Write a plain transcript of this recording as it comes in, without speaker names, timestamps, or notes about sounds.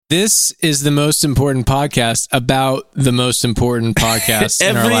This is the most important podcast about the most important podcast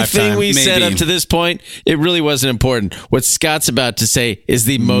in our lifetime. Everything we said up to this point, it really wasn't important. What Scott's about to say is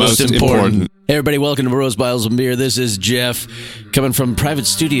the most important. Hey, everybody, welcome to Rose Bottles of Beer. This is Jeff, coming from private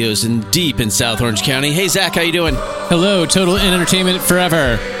studios deep in South Orange County. Hey, Zach, how you doing? Hello, Total Entertainment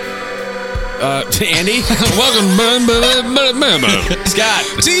Forever. Andy? Welcome, Scott.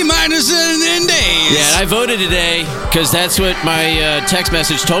 T-minus in days. Yeah, I voted today because that's what my text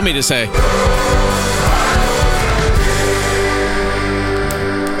message told me to say.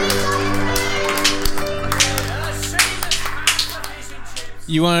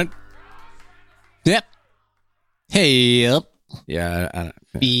 You want... Yep. Hey, yep. Yeah, I don't...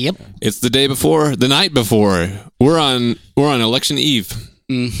 Yep. It's the day before, the night before. We're on election eve.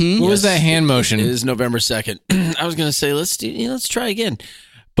 Mm-hmm. What was that hand motion? It is November 2nd. I was going to say, let's try again.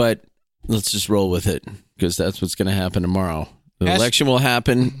 But let's just roll with it because that's what's going to happen tomorrow. The election will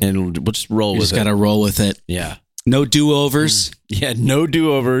happen and we'll just roll with it. You just got to roll with it. Yeah. No do-overs. Yeah, no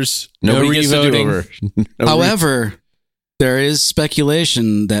do-overs. No Nobody gets a re-voting. do-over. However, there is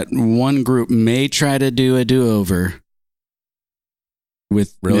speculation that one group may try to do a do-over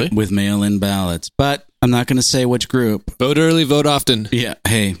with mail-in ballots. But I'm not going to say which group. Vote early, vote often. Yeah,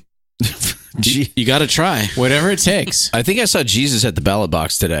 hey, you got to try. Whatever it takes. I think I saw Jesus at the ballot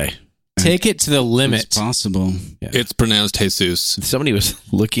box today. Take it to the limit. It's possible. Yeah. It's pronounced Jesus. Somebody was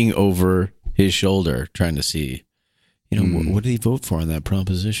looking over his shoulder trying to see, what did he vote for on that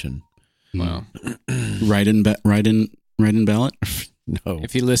proposition? Wow. Write-in ballot? No.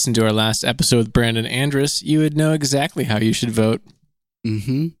 If you listened to our last episode with Brandon Andrus, you would know exactly how you should vote.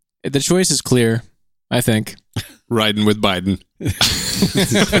 Mm-hmm. The choice is clear, I think. Riding with Biden.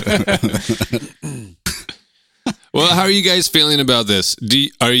 Well, how are you guys feeling about this?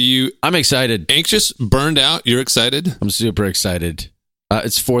 Are you I'm excited. anxious, burned out? You're excited? I'm super excited.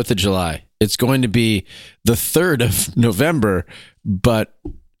 It's 4th of July. It's going to be the 3rd of November, but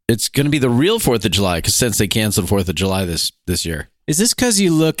it's going to be the real 4th of July since they canceled 4th of July this year. Is this because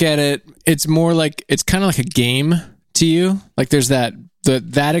you look at it, it's more like, it's kind of like a game to you? Like there's that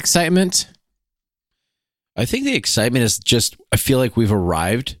excitement? I think the excitement is just, I feel like we've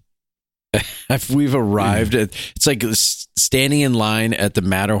arrived. We've arrived. It's like standing in line at the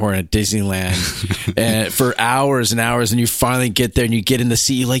Matterhorn at Disneyland and for hours and hours, and you finally get there and you get in the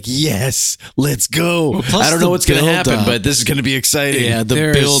seat. You're like, yes, let's go. Well, I don't know what's going to happen, build-up. but this is going to be exciting. Yeah, the There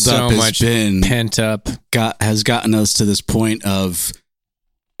is build-up so has much been pent up. has gotten us to this point of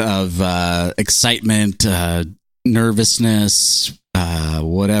excitement, nervousness,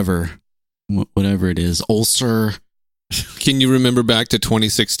 whatever it is, ulcer. Can you remember back to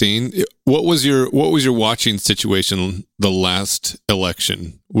 2016? What was your watching situation the last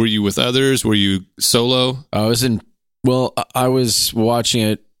election? Were you with others? Were you solo? I was watching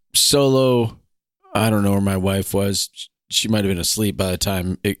it solo. I don't know where my wife was. She might have been asleep by the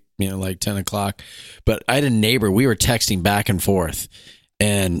time like 10 o'clock. But I had a neighbor. We were texting back and forth,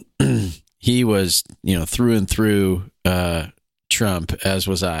 and he was, through and through Trump, as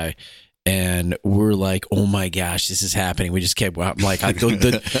was I. And we're like, oh my gosh, this is happening. We just kept, I'm like,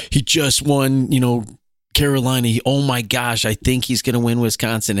 he just won, Carolina. Oh my gosh, I think he's going to win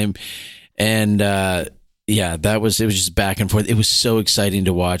Wisconsin. And it was just back and forth. It was so exciting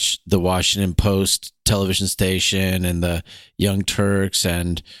to watch the Washington Post television station and the Young Turks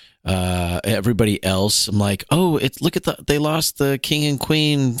and everybody else. I'm like, they lost the king and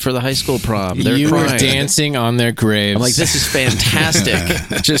queen for the high school prom. They're you crying. were dancing on their graves. I'm like, this is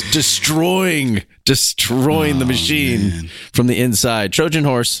fantastic. Just destroying the machine from the inside. Trojan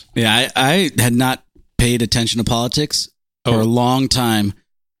horse. Yeah, I had not paid attention to politics for a long time,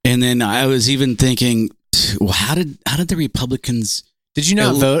 and then I was even thinking, well, how did the Republicans? Did you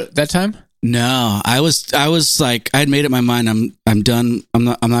not vote that time? No, I was like, I had made up my mind. I'm done. I'm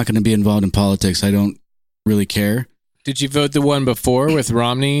not going to be involved in politics. I don't really care. Did you vote the one before with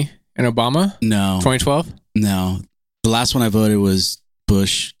Romney and Obama? No. 2012? No. The last one I voted was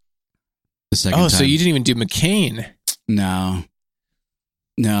Bush. The second time. Oh, so you didn't even do McCain? No.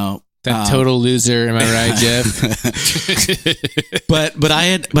 That total loser. Am I right, Jeff? But I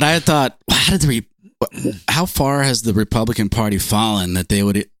had thought, how far has the Republican Party fallen that they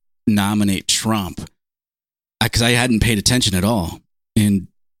would nominate Trump? Because I hadn't paid attention at all. And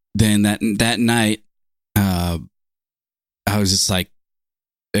then that night, I was just like,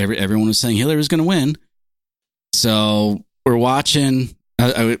 everyone was saying Hillary was going to win. So we're watching.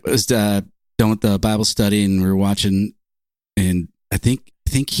 I was done with the Bible study, and we were watching. And I think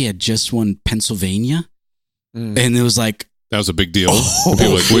he had just won Pennsylvania, and it was like that was a big deal. People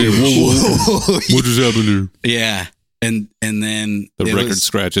were like, wait, what just happened here? Yeah. and then The it record was-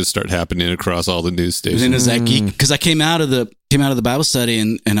 scratches start happening across all the news And stations. then it was like, because I came out of the Bible study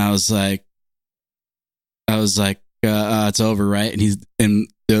and I was like, it's over, right? And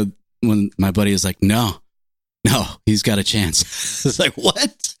when my buddy was like, no, he's got a chance. It's like,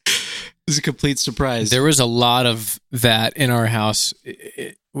 what? It was a complete surprise. There was a lot of that in our house.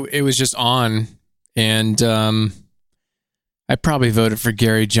 It was just on, and I probably voted for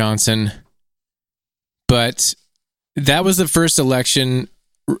Gary Johnson, but that was the first election,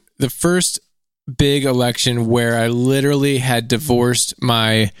 the first big election where I literally had divorced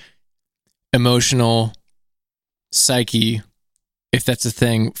my emotional psyche, if that's a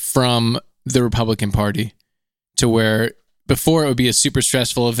thing, from the Republican Party, to where before it would be a super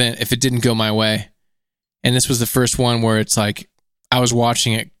stressful event if it didn't go my way. And this was the first one where it's like I was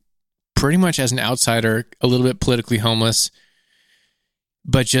watching it pretty much as an outsider, a little bit politically homeless,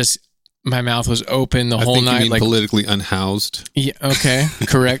 but just my mouth was open the whole I think night. you mean Like, politically unhoused. yeah, okay,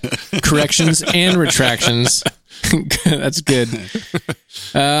 correct. Corrections and retractions. That's good.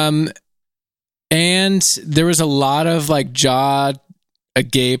 And there was a lot of like jaw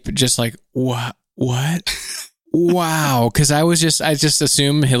agape, just like, what? Wow. Cause I just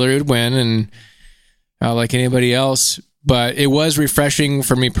assumed Hillary would win, and like anybody else, but it was refreshing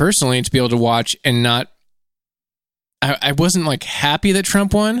for me personally to be able to watch and not, I wasn't like happy that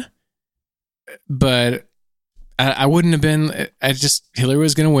Trump won, but I wouldn't have been, Hillary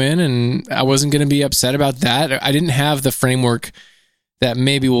was going to win, and I wasn't going to be upset about that. I didn't have the framework that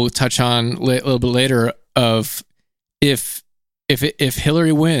maybe we'll touch on a little bit later of if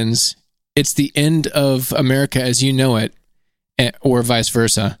Hillary wins, it's the end of America as you know it, or vice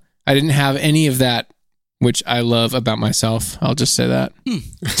versa. I didn't have any of that, which I love about myself. I'll just say that.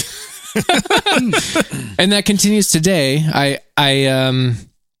 And that continues today.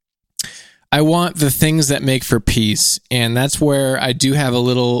 I want the things that make for peace. And that's where I do have a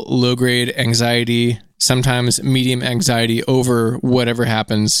little low grade anxiety, sometimes medium anxiety over whatever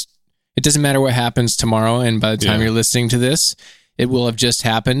happens. It doesn't matter what happens tomorrow. And by the time you're listening to this, it will have just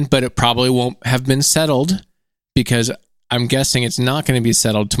happened, but it probably won't have been settled, because I'm guessing it's not going to be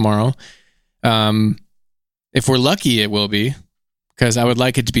settled tomorrow. If we're lucky, it will be, because I would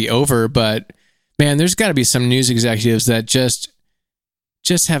like it to be over. But man, there's got to be some news executives that just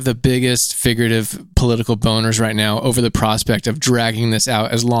have the biggest figurative political boners right now over the prospect of dragging this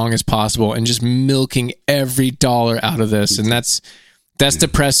out as long as possible and just milking every dollar out of this. And that's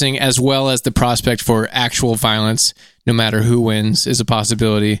depressing, as well as the prospect for actual violence, no matter who wins, is a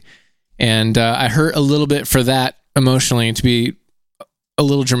possibility. And I hurt a little bit for that emotionally, to be a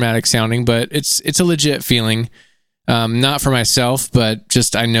little dramatic sounding, but it's a legit feeling. Not for myself, but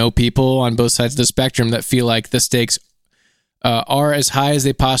just I know people on both sides of the spectrum that feel like the stakes are as high as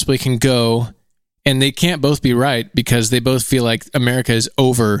they possibly can go, and they can't both be right, because they both feel like America is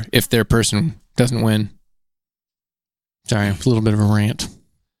over if their person doesn't win. Sorry, a little bit of a rant.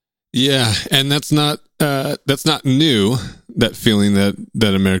 Yeah, and that's not new. That feeling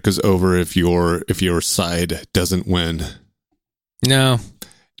that America's over if your side doesn't win. No.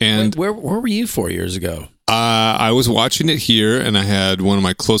 And where were you 4 years ago? I was watching it here, and I had one of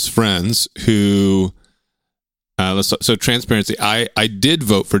my close friends who. So transparency. I did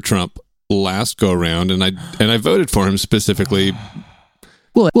vote for Trump last go around, and I voted for him specifically.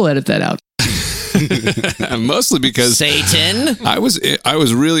 We'll edit that out. Mostly because Satan. I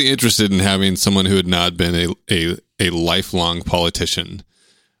was really interested in having someone who had not been a lifelong politician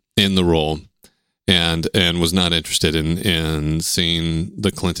in the role, and was not interested in seeing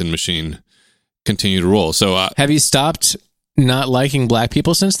the Clinton machine continue to roll. So have you stopped not liking black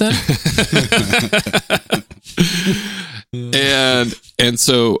people since then? and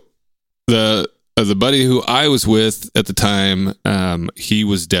so the buddy who I was with at the time, he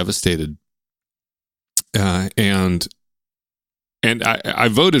was devastated. And I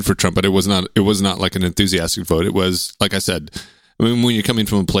voted for Trump, but it was not like an enthusiastic vote. It was, like I said, I mean, when you're coming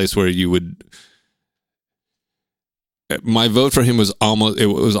from a place where my vote for him was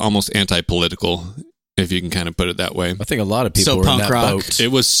almost anti-political, if you can kind of put it that way. I think a lot of people So were in punk that rock. boat. It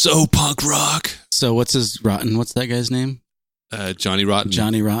was so punk rock. So what's that guy's name? Johnny Rotten.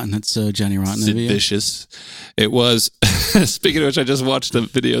 Johnny Rotten. That's Johnny Rotten. Sid of you. Vicious. It was, speaking of which, I just watched the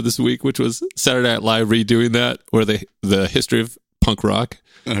video this week, which was Saturday Night Live redoing that, where the history of punk rock.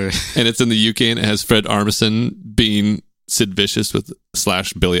 Okay. And it's in the UK, and it has Fred Armisen being Sid Vicious with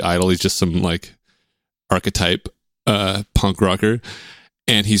 / Billy Idol. He's just some like archetype punk rocker.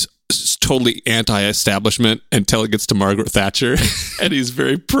 And he's totally anti-establishment until it gets to Margaret Thatcher. And he's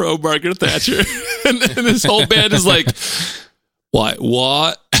very pro Margaret Thatcher. and his whole band is like,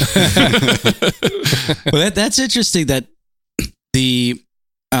 what? Well, that's interesting that the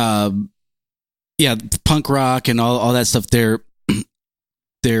punk rock and all that stuff, they're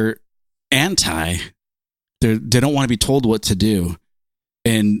anti. They don't want to be told what to do.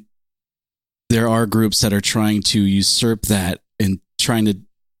 And there are groups that are trying to usurp that and trying to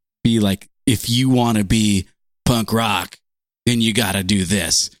be like, if you want to be punk rock, then you got to do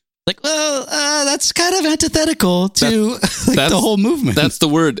this. Like, well, that's kind of antithetical to the whole movement. That's the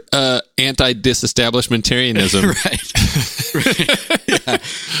word, anti-disestablishmentarianism. Right. Yeah.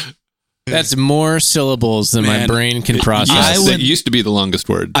 That's more syllables than my brain can process. Yes, that used to be the longest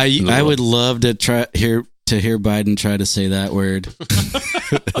word. I would love to hear Biden try to say that word.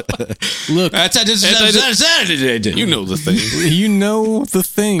 Look, you know the thing. You know the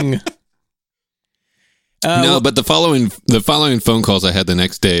thing. No, but the following phone calls I had the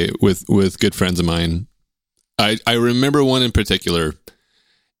next day with good friends of mine, I remember one in particular,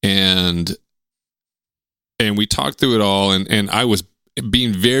 and we talked through it all, and I was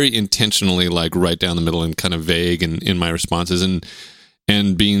being very intentionally like right down the middle and kind of vague in my responses,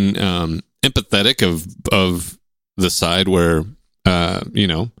 and being empathetic of the side where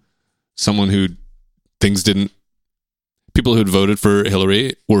someone who people who'd voted for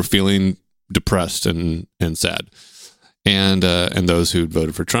Hillary were feeling depressed and sad, and those who'd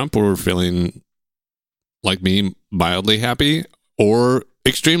voted for Trump were feeling like me, mildly happy or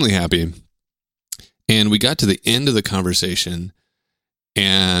extremely happy. And we got to the end of the conversation,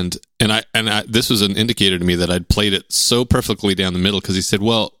 and I this was an indicator to me that I'd played it so perfectly down the middle, because he said,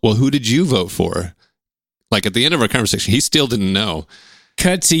 well, who did you vote for? Like at the end of our conversation, he still didn't know.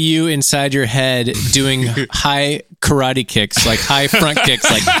 Cut to you inside your head doing high karate kicks, like high front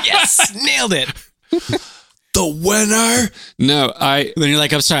kicks, like, yes, nailed it. The winner. No, Then you're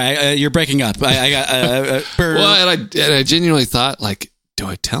like, I'm sorry, you're breaking up. I got. Well, and I genuinely thought, like, do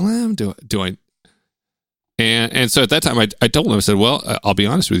I tell him? Do I? And so at that time, I told him, I said, well, I'll be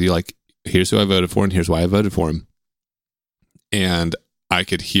honest with you. Like, here's who I voted for, and here's why I voted for him. And I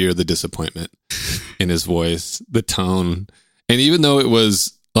could hear the disappointment in his voice, the tone. And even though it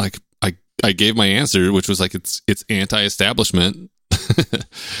was like, I gave my answer, which was like, it's anti-establishment.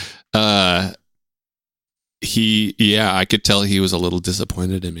 I could tell he was a little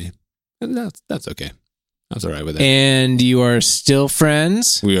disappointed in me. And that's okay. I was all right with that. And you are still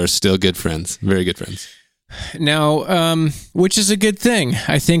friends? We are still good friends. Very good friends. Now, which is a good thing.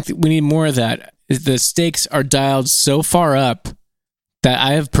 I think that we need more of that. The stakes are dialed so far up that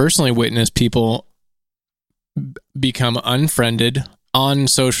I have personally witnessed people become unfriended on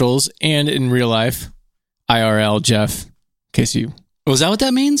socials and in real life. IRL, Jeff, in case you... Was that what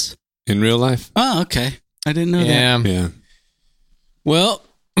that means? In real life? Oh, okay. I didn't know that. Yeah. Well,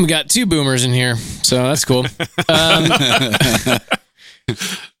 we got two boomers in here, so that's cool. But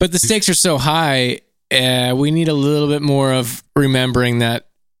the stakes are so high, we need a little bit more of remembering that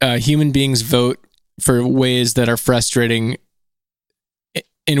human beings vote for ways that are frustrating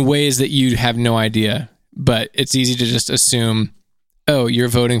in ways that you have no idea. But it's easy to just assume, oh, you're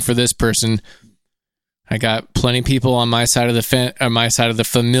voting for this person. I got plenty of people on my side of the fence, or my side of the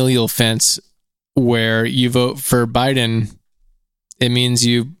familial fence, where you vote for Biden, it means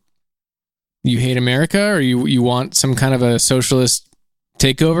you hate America, or you want some kind of a socialist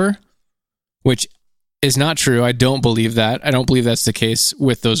takeover, which is not true. I don't believe that. I don't believe that's the case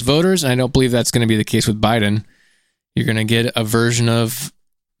with those voters, and I don't believe that's going to be the case with Biden. You're going to get a version of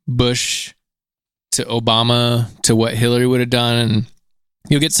Bush to Obama to what Hillary would have done, and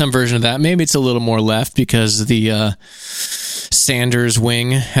you'll get some version of that. Maybe it's a little more left because the Sanders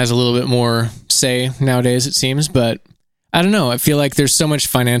wing has a little bit more say nowadays, it seems. But I don't know. I feel like there's so much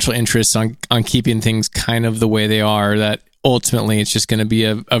financial interest on keeping things kind of the way they are that ultimately it's just going to be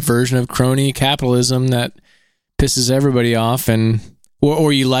a version of crony capitalism that pisses everybody off, and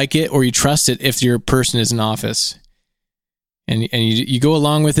or you like it or you trust it if your person is in office. And you go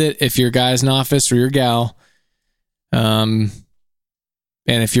along with it if your guy's in office or your gal. And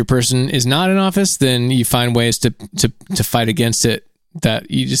if your person is not in office, then you find ways to fight against it. That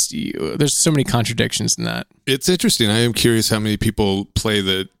there's so many contradictions in that. It's interesting. I am curious how many people play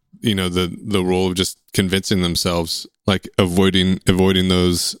the role of just convincing themselves, like avoiding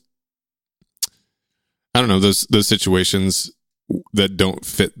those, I don't know, those situations that don't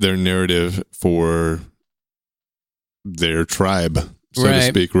fit their narrative for their tribe, so to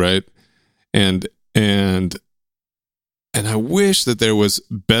speak, right? And I wish that there was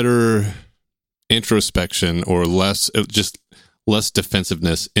better introspection or less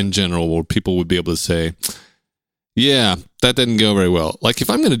defensiveness in general, where people would be able to say, yeah, that didn't go very well. Like if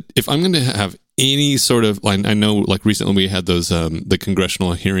I'm gonna have any sort of, I know like recently we had those the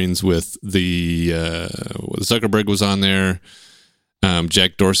congressional hearings with the Zuckerberg was on there,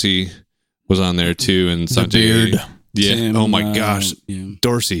 Jack Dorsey was on there too, and Sanjay. beard. Yeah. Tim, oh my gosh, yeah.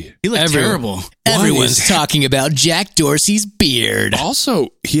 Dorsey. He looked terrible. Everyone's talking about Jack Dorsey's beard. Also,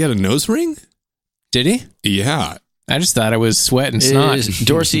 he had a nose ring. Did he? Yeah, I just thought it was sweat and snot. Is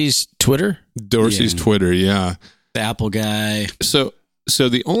Dorsey's Twitter? Dorsey's Yeah. Twitter. Yeah. The Apple guy. So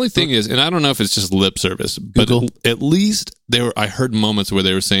the only thing is, and I don't know if it's just lip service, but Google. at least I heard moments where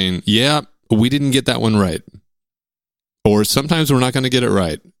they were saying, "Yeah, we didn't get that one right," or sometimes we're not going to get it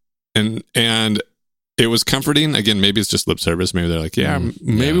right, and it was comforting. Again, maybe it's just lip service. Maybe they're like, "Yeah,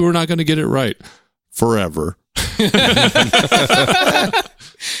 maybe we're not going to get it right forever."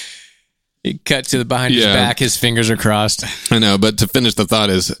 He cut to the behind his Yeah. back. His fingers are crossed. I know, but to finish the thought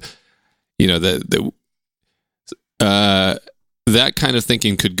is, that kind of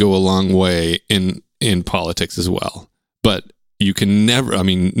thinking could go a long way in politics as well. But you can never. I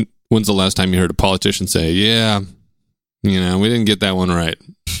mean, when's the last time you heard a politician say, "Yeah, we didn't get that one right"?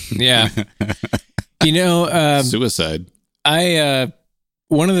 Yeah. Suicide.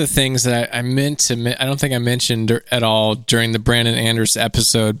 One of the things that I meant to, I don't think I mentioned at all during the Brandon Anders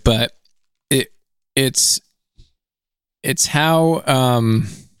episode, but it's how,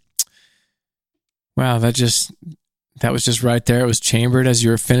 wow, that was just right there. It was chambered as you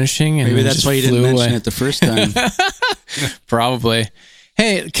were finishing. And Maybe it that's just why you didn't flew mention away. it the first time. Probably.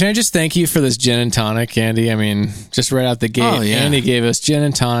 Hey, can I just thank you for this gin and tonic, Andy? I mean, just right out the gate, Oh, yeah. Andy gave us gin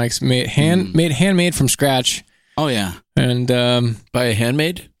and tonics made handmade from scratch, Oh, yeah. and By a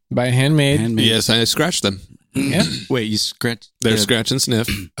handmaid? by handmade. Handmade. Yes, I scratched them. Yeah, Wait, you scratched? They're scratch and sniff.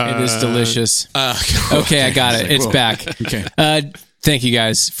 it is delicious. Okay, Okay, I got it. It's back. Okay. Thank you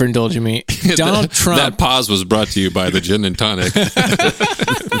guys for indulging me. Donald That Trump. pause was brought to you by the gin and tonic,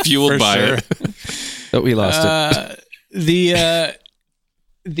 fueled For by sure. it. Oh, we lost it.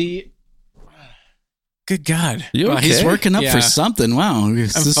 The good God. You Wow, okay? he's working up Yeah. for something. Wow.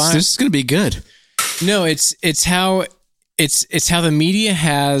 This fine. is going to be good. No, it's how the media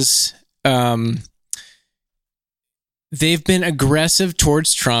has they've been aggressive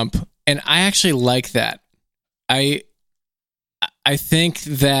towards Trump, and I actually like that. I think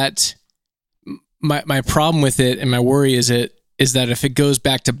that my problem with it and my worry is that if it goes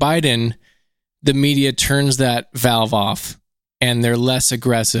back to Biden, the media turns that valve off and they're less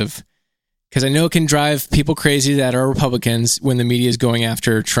aggressive. Because I know it can drive people crazy that are Republicans when the media is going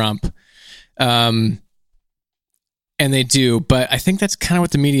after Trump. And they do, but I think that's kind of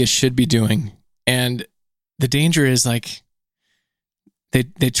what the media should be doing. And the danger is like they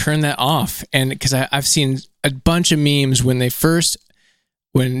turn that off. And because I've seen a bunch of memes when Biden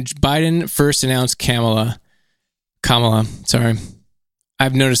first announced Kamala, sorry,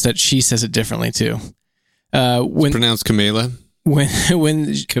 I've noticed that she says it differently too. When Pronounced Kamala. when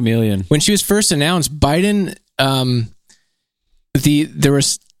Chameleon. when she was first announced, Biden,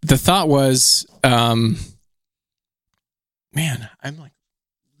 the thought was, man, I'm like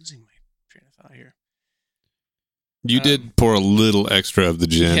losing my train of thought here. You did pour a little extra of the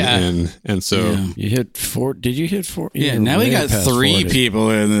gin Yeah. in, and so Yeah. You hit 4. Did you hit 4? Yeah, You now were we way got past 3 40. people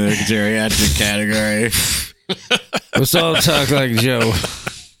in the geriatric category. Let's all talk like Joe.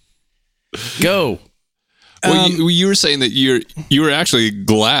 Go. well, you were saying that you were actually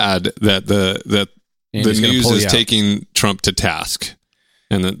glad that the Andy's gonna news pull is you out. taking Trump to task,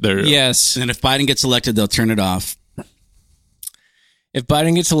 and that they're Yes. And if Biden gets elected, they'll turn it off. If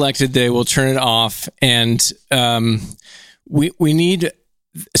Biden gets elected, they will turn it off. And we need.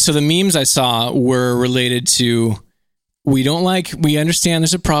 So the memes I saw were related to we understand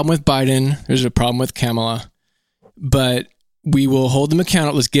there's a problem with Biden. There's a problem with Kamala, but we will hold them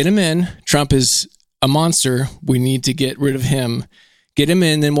accountable. Let's get him in. Trump is a monster. We need to get rid of him. Get him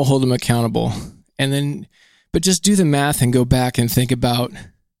in, then we'll hold him accountable. And then, but just do the math and go back and think about,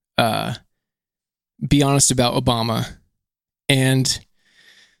 be honest about Obama. And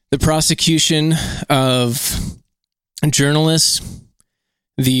the prosecution of journalists,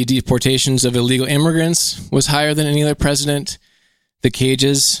 the deportations of illegal immigrants was higher than any other president. The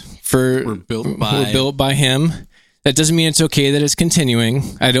cages were built by him. That doesn't mean it's okay that it's continuing.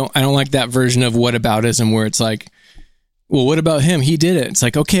 I don't like that version of whataboutism where it's like, well, what about him? He did it. It's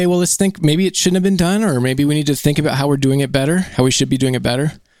like, okay, well, let's think maybe it shouldn't have been done, or maybe we need to think about how we're doing it better, how we should be doing it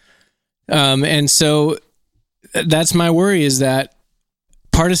better. And so that's my worry, is that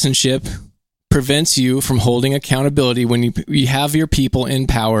partisanship prevents you from holding accountability. When you have your people in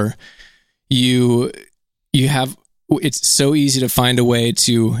power, it's so easy to find a way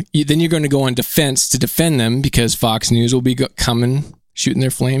to, then you're going to go on defense to defend them because Fox News will be coming shooting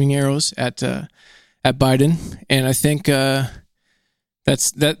their flaming arrows at Biden. And I think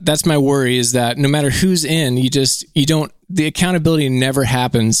that's my worry, is that no matter who's in, the accountability never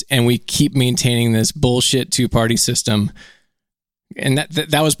happens, and we keep maintaining this bullshit 2-party system. And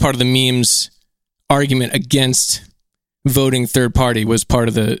that was part of the meme's argument against voting third party, was part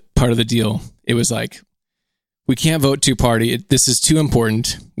of the deal. It was like, we can't vote 2-party. This is too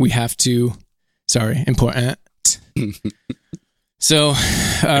important. We have to. Sorry, important. So,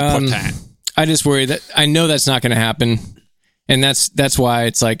 I just worry that I know that's not going to happen, and that's why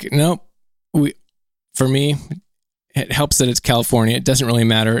it's like, nope. For me, it helps that it's California. It doesn't really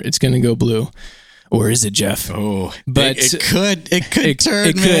matter. It's going to go blue, or is it, Jeff? Oh, but it could turn.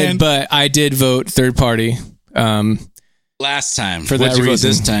 It could. But I did vote third party. Last time for that reason. reason.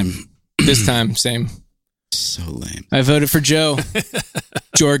 This time, this time, same. So lame. I voted for Joe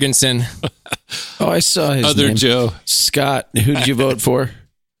Jorgensen. Oh, I saw his Other name. Joe. Scott, who did you vote for?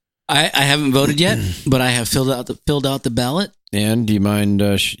 I haven't voted yet, but I have filled out the ballot. And do you mind?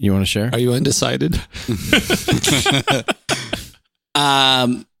 You want to share? Are you undecided?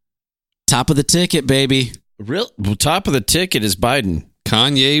 Top of the ticket, baby. Well, top of the ticket is Biden.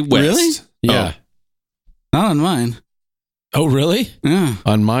 Kanye West. Really? Yeah. Not on mine. Oh, really? Yeah.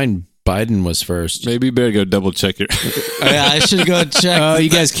 On mine, Biden was first. Maybe you better go double check your. Yeah, I should go check. Oh, you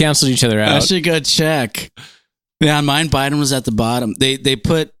guys canceled each other I out. should go check. Yeah, on mine, Biden was at the bottom. They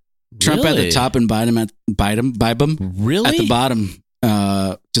put Trump at Really? the top and Biden Really? at the bottom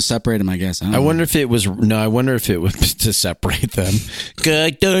to separate them, I guess. I wonder if it was I wonder if it was to separate them. I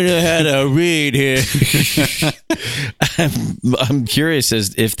don't know how to read here. I'm curious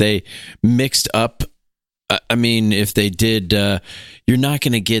as if they mixed up. I mean, if they did, you're not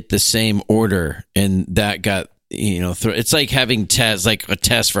going to get the same order, and that got it's like having tests, like a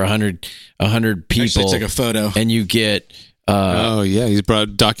test for 100 people. Actually took a photo, and you get. Oh yeah, he's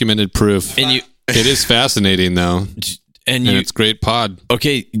brought documented proof. And you, it is fascinating though, and it's great pod.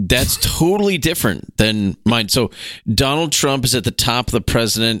 Okay, that's totally different than mine. So Donald Trump is at the top of the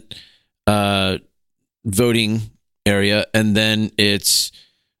president voting area, and then it's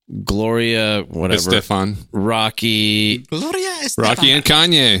Gloria, whatever, Estefan, Rocky and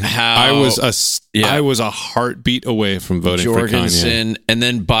Kanye. I was a heartbeat away from voting for Kanye. Jorgensen, and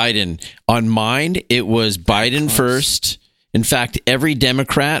then Biden. On mine, it was Biden first. In fact, every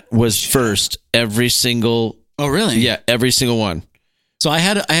Democrat was first. Every single. Oh, really? Yeah, every single one. So I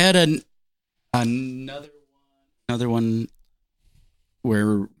had another one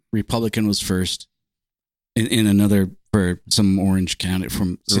where Republican was first in another for some orange county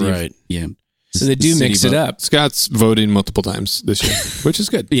from city of- Right. yeah. So they do mix it up. Scott's voting multiple times this year, which is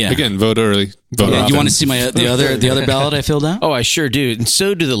good. Yeah. Again, vote early. Vote Yeah, often. you want to see the other ballot I filled out? Oh, I sure do, and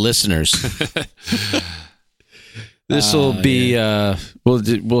so do the listeners. This will be.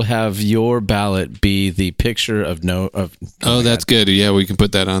 We'll have your ballot be the picture of Oh, that's good. Yeah, we can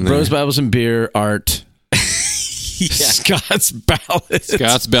put that on there. Rose Bibles and beer art. Scott's ballot.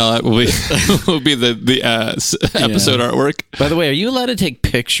 Scott's ballot will be the episode artwork. By the way, are you allowed to take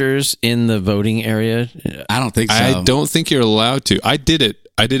pictures in the voting area? I don't think so. I don't think you're allowed to. I did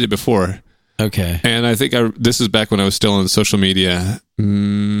it before. Okay. And I think this is back when I was still on social media. It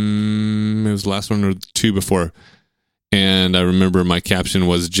was the last one or two before. And I remember my caption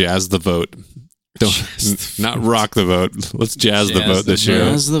was "Jazz the vote." Not rock the vote. Let's jazz the vote this year.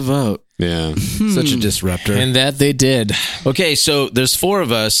 Jazz the vote. Yeah. Such a disruptor. And that they did. Okay, so there's 4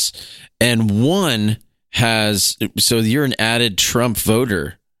 of us, and one has. So you're an added Trump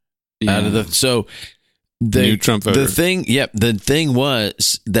voter. Yeah. New Trump voter. The thing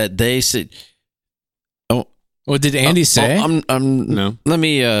was that they said. What did Andy say? No. Let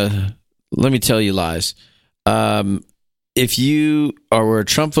me tell you lies. If you were a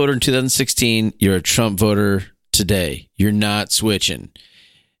Trump voter in 2016, you're a Trump voter today. You're not switching.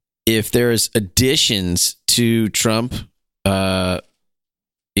 If there's additions to Trump, it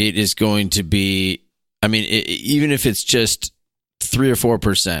is going to be. I mean, even if it's just 3 or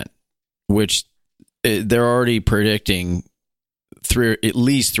 4%, which they're already predicting, at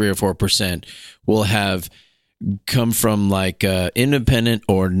least 3 or 4% will have come from like independent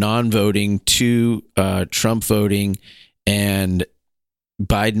or non-voting to Trump voting, and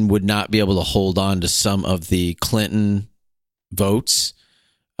Biden would not be able to hold on to some of the Clinton votes.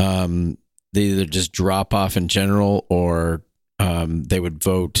 They either just drop off in general, or they would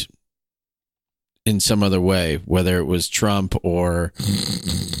vote in some other way, whether it was Trump or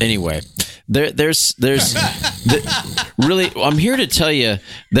anyway. There's really, I'm here to tell you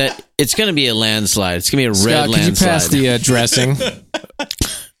that it's going to be a landslide. It's going to be a red Scott, could you landslide. pass the dressing?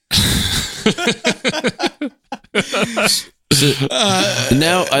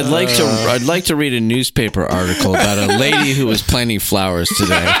 Now I'd like to read a newspaper article about a lady who was planting flowers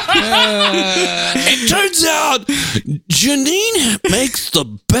today. It turns out Janine makes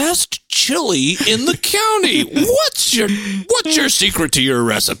the best chili in the county. What's your secret to your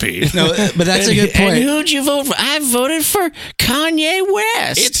recipe? No, but that's a good point. And who'd you vote for? I voted for Kanye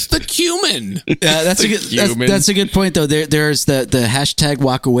West. It's the cumin. That's a good point though. There's the hashtag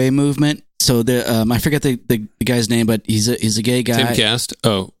walk away movement. So I forget the guy's name, but he's a gay guy. Tim Cast.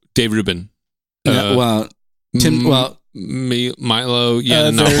 Oh, Dave Rubin. Milo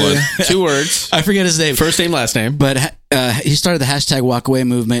Yiannopoulos. 2 words. I forget his name. First name, last name. But he started the hashtag walk away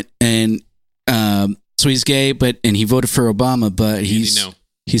movement, and so he's gay, and he voted for Obama, but he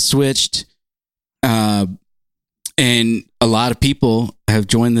switched, and a lot of people have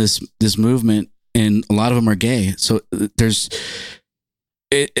joined this movement, and a lot of them are gay. So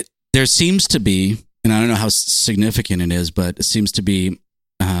there seems to be, and I don't know how significant it is, but it seems to be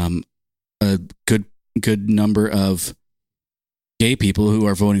a good number of gay people who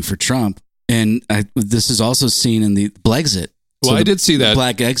are voting for Trump. And this is also seen in the Blexit. Well, I did see that.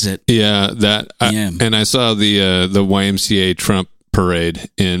 Black exit. Yeah, and I saw the YMCA Trump parade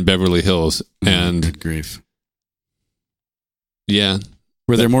in Beverly Hills. And good grief. Yeah.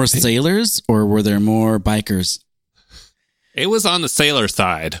 Were there more sailors or were there more bikers? It was on the sailor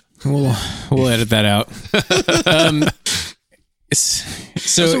side. We'll edit that out.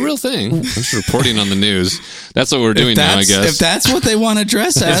 So it's a real thing. I'm just reporting on the news. That's what we're doing now, I guess. If that's what they want to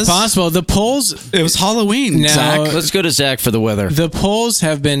dress as. It's possible. The polls... It was Halloween, now, Zach. Let's go to Zach for the weather. The polls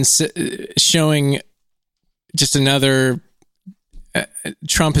have been showing just another...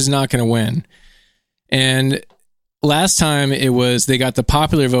 Trump is not going to win. And last time it was... They got the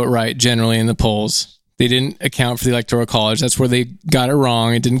popular vote right generally in the polls. They didn't account for the Electoral College. That's where they got it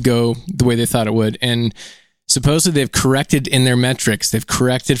wrong. It didn't go the way they thought it would. And supposedly they've corrected in their metrics. They've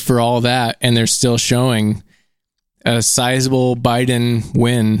corrected for all that, and they're still showing a sizable Biden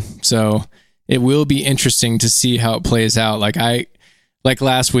win. So it will be interesting to see how it plays out. Like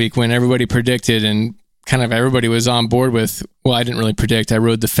last week when everybody predicted and kind of everybody was on board with, well, I didn't really predict. I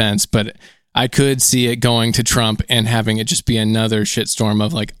rode the fence, but I could see it going to Trump and having it just be another shitstorm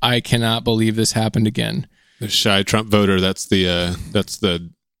of like, I cannot believe this happened again. The shy Trump voter. That's the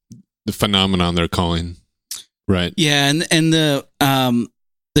phenomenon they're calling. Right. Yeah, and the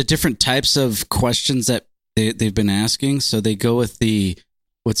different types of questions that they've been asking. So they go with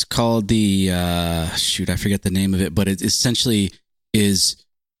what's called the I forget the name of it, but it essentially is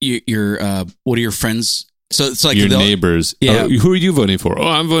your what are your friends? So it's like your neighbors. Yeah. Oh, who are you voting for? Oh,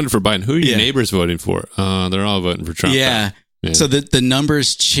 I'm voting for Biden. Who are your neighbors voting for? They're all voting for Trump. Yeah. So the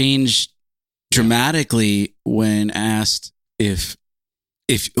numbers change dramatically when asked if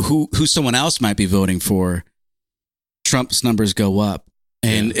who someone else might be voting for. Trump's numbers go up,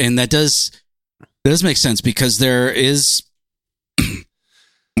 and that does make sense because there is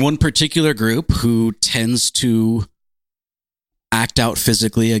one particular group who tends to act out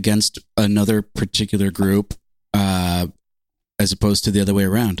physically against another particular group, as opposed to the other way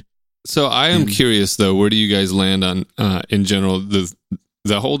around. So I am curious, though, where do you guys land on, in general,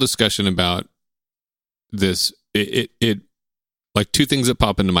 the whole discussion about this? It like two things that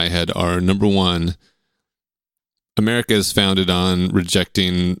pop into my head are, number one, America is founded on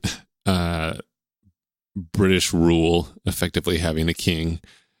rejecting British rule, effectively having a king,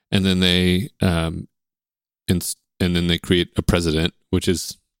 and then they and then they create a president, which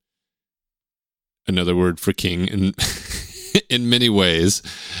is another word for king in many ways.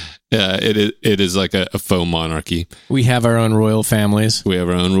 It is like a faux monarchy. We have our own royal families. We have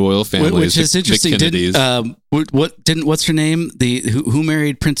our own royal families, which is interesting. What's her name? Who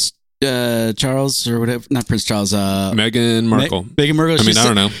married Prince Charles or whatever? Not Prince Charles. Meghan Markle. Meghan Markle. I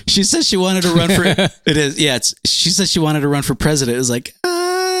don't know. She says she wanted to run for. It is. Yeah. She says she wanted to run for president. It was like,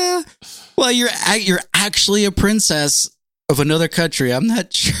 well, you're actually a princess of another country. I'm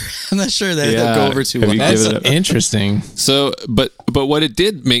not sure that it'll go over too well. That's interesting. So, but what it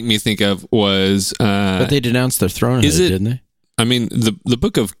did make me think of was, but they denounced their throne, didn't they? I mean, the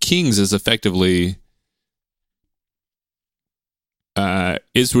Book of Kings is effectively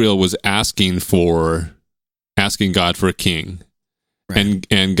Israel was asking God for a king, right.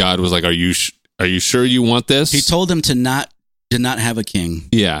 and God was like, "Are you sure you want this?" He told them to not have a king.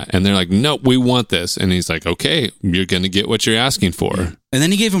 Yeah, and they're like, "No, we want this," and he's like, "Okay, you're going to get what you're asking for." Yeah. And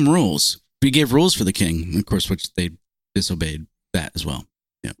then he gave them rules. He gave rules for the king, of course, which they disobeyed that as well.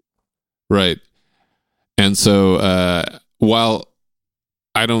 Yeah, right. And so, while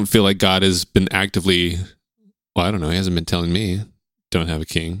I don't feel like God has been actively, well, I don't know, he hasn't been telling me don't have a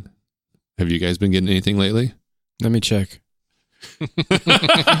king. Have you guys been getting anything lately? Let me check.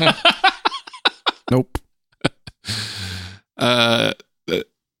 Nope.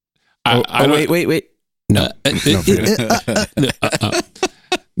 Wait. No.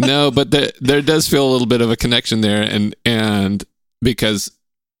 No, but there does feel a little bit of a connection there, and because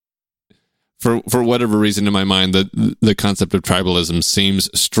for whatever reason in my mind, the concept of tribalism seems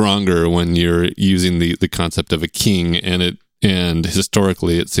stronger when you're using the concept of a king, and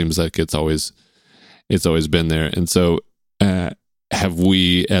historically it seems like it's always been there, and so have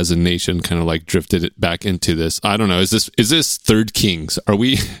we as a nation kind of like drifted it back into this? I don't know. Is this Third Kings? Are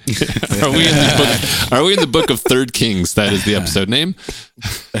we in the book? Are we in the book of Third Kings? That is the episode name.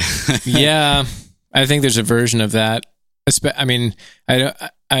 Yeah, I think there's a version of that. I mean,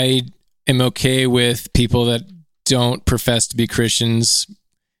 I am okay with people that don't profess to be Christians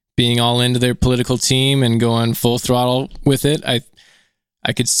being all into their political team and going full throttle with it.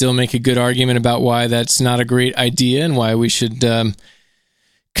 I could still make a good argument about why that's not a great idea and why we should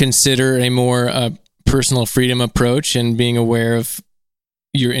consider a more personal freedom approach and being aware of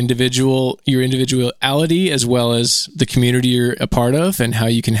your individuality as well as the community you're a part of and how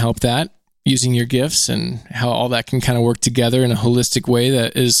you can help that using your gifts and how all that can kind of work together in a holistic way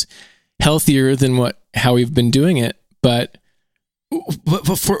that is healthier than how we've been doing it. But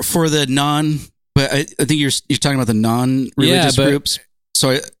for the but I think you're talking about the non-religious groups.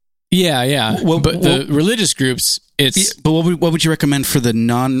 So yeah. But the religious groups, But what would you recommend for the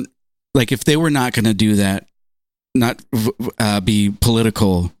like if they were not going to do that, not be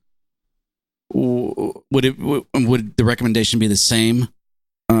political? Would the recommendation be the same?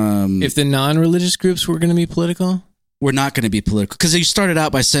 If the non-religious groups were going to be political, we're not going to be political because you started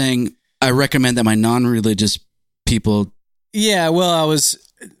out by saying I recommend that my non-religious people. Yeah, well, I was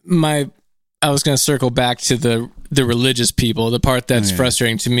going to circle back to the religious people. The part that's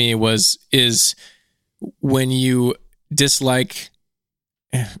frustrating to me is when you dislike.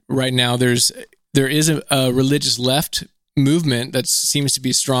 Right now, there is a religious left movement that seems to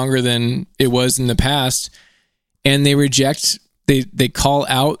be stronger than it was in the past, and they reject. They call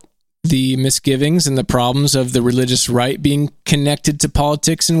out the misgivings and the problems of the religious right being connected to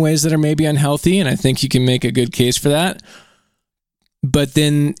politics in ways that are maybe unhealthy, and I think you can make a good case for that. But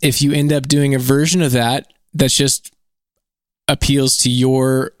then if you end up doing a version of that just appeals to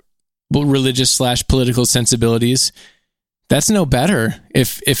your religious / political sensibilities, that's no better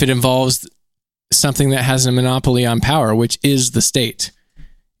if it involves something that has a monopoly on power, which is the state.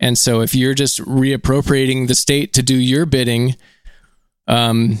 And so if you're just reappropriating the state to do your bidding,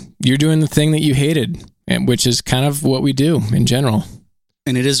 you're doing the thing that you hated, which is kind of what we do in general.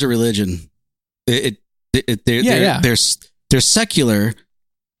 And it is a religion. They're secular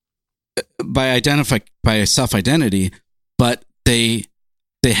by self-identity, but they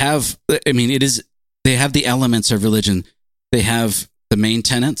have. I mean, they have the elements of religion. They have the main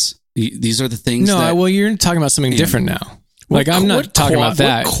tenets. These are the things. No, well, you're talking about something different now. I'm not talking about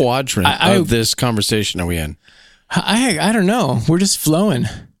that. What quadrant of this conversation are we in? I don't know. We're just flowing.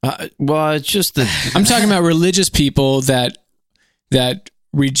 Well, it's just that I'm talking about religious people that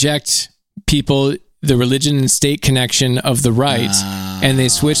reject the religion and state connection of the right, and they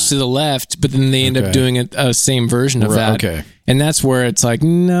switch to the left, but then they end up doing a same version of that. Okay. And that's where it's like,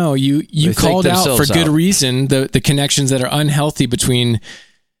 no, you called out for good reason the connections that are unhealthy between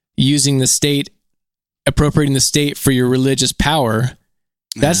using the state, appropriating the state for your religious power.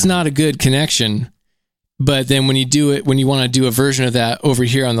 That's not a good connection. But then when you want to do a version of that over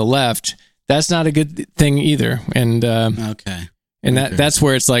here on the left, that's not a good thing either. And that's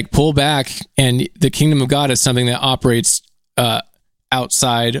where it's like pull back, and the kingdom of God is something that operates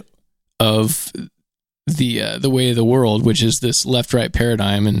outside of the way of the world, which is this left-right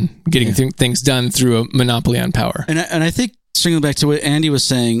paradigm and getting things done through a monopoly on power. And I think stringing back to what Andy was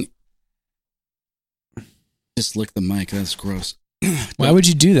saying, just lick the mic. That's gross. Why would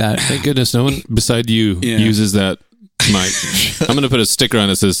you do that? Thank goodness no one beside you uses that mic. I'm going to put a sticker on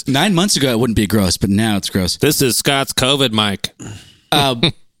it that says 9 months ago it wouldn't be gross, but now it's gross. This is Scott's COVID mic.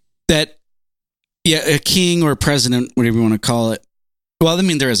 A king or a president, whatever you want to call it. Well, I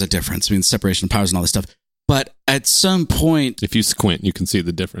mean, there is a difference. I mean, separation of powers and all this stuff. But at some point, if you squint, you can see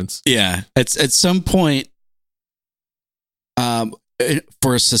the difference. Yeah, at some point,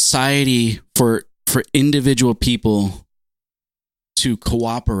 for a society, for individual people to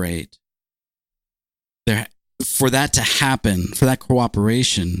cooperate, for that to happen, for that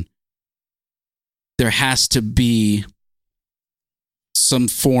cooperation, there has to be some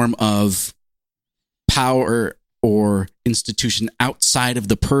form of power or institution outside of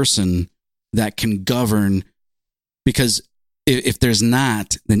the person that can govern. Because if there's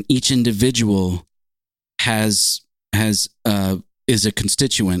not, then each individual has is a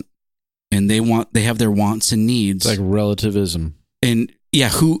constituent, and they have their wants and needs. It's like relativism. And yeah,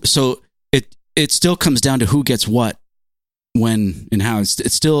 so it still comes down to who gets what, when, and how.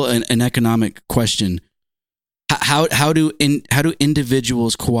 It's still an economic question. How do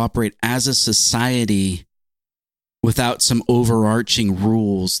individuals cooperate as a society without some overarching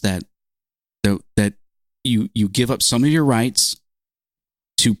rules that you give up some of your rights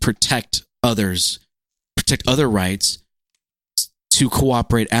to protect other rights, to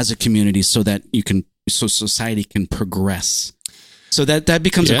cooperate as a community so that society can progress. So that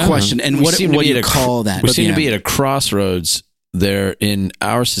becomes a question. And what do you call that? We seem to be at a crossroads there in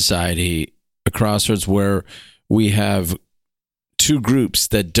our society, a crossroads where we have two groups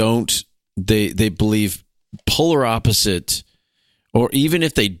that they believe polar opposite, or even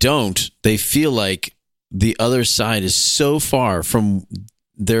if they don't, they feel like the other side is so far from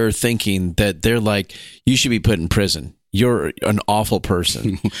their thinking that they're like, you should be put in prison. You're an awful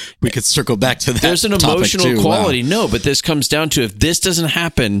person. We could circle back to that. There's an emotional quality. Wow. No, but this comes down to, if this doesn't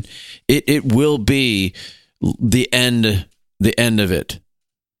happen, it will be the end of it.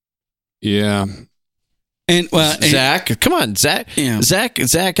 Yeah. And Zach, come on, Zach. Yeah.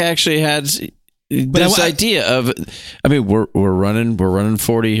 Zach actually had this idea of. I mean, we're running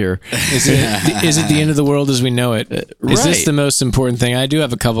 40 here. Is it the end of the world as we know it? Is this the most important thing? I do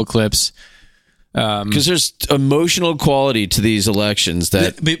have a couple clips. Because there's emotional quality to these elections.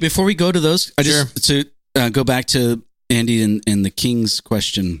 That before we go to those, to go back to Andy and the king's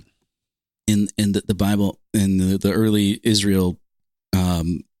question in the Bible, in the early Israel,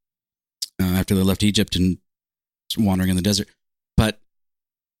 after they left Egypt and wandering in the desert. But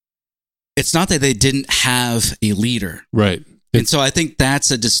it's not that they didn't have a leader, right? And so I think that's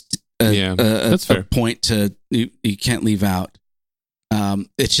a point to you can't leave out.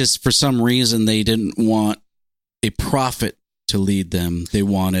 It's just, for some reason, they didn't want a prophet to lead them. They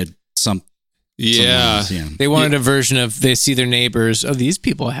wanted they wanted a version of, they see their neighbors. Oh, these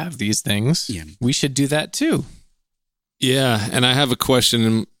people have these things. Yeah. We should do that too. Yeah. And I have a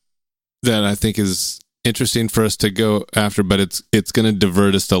question that I think is interesting for us to go after, but it's going to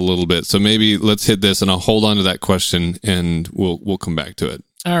divert us a little bit. So maybe let's hit this, and I'll hold on to that question, and we'll come back to it.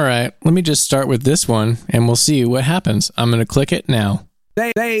 All right. Let me just start with this one, and we'll see what happens. I'm going to click it now.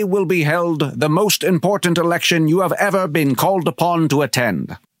 Today will be held the most important election you have ever been called upon to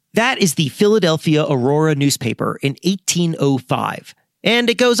attend. That is the Philadelphia Aurora newspaper in 1805. And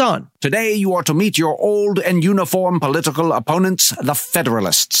it goes on. Today you are to meet your old and uniform political opponents, the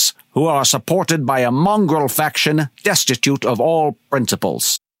Federalists, who are supported by a mongrel faction destitute of all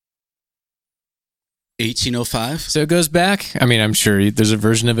principles. 1805. So it goes back. I mean, I'm sure there's a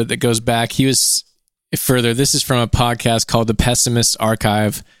version of it that goes back. He was further. This is from a podcast called The Pessimist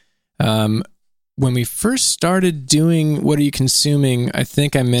Archive. When we first started doing What Are You Consuming, I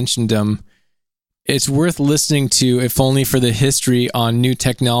think I mentioned them. It's worth listening to, if only for the history on new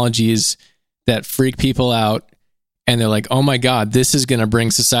technologies that freak people out. And they're like, oh my God, this is going to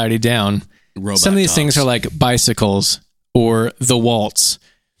bring society down. Some of these things are like bicycles or the waltz.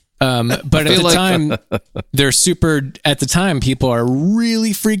 But at the time, they're super. At the time, people are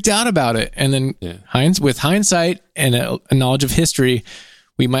really freaked out about it. And then with hindsight and a knowledge of history,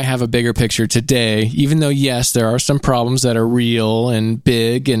 we might have a bigger picture today. Even though, yes, there are some problems that are real and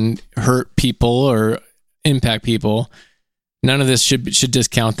big and hurt people or impact people. None of this should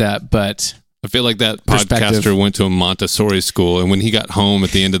discount that. But I feel like that podcaster went to a Montessori school, and when he got home at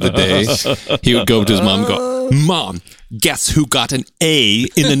the end of the day, he would go to his mom and go, "Mom, guess who got an A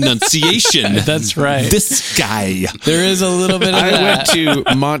in enunciation?" That's right. This guy. There is a little bit of I that. went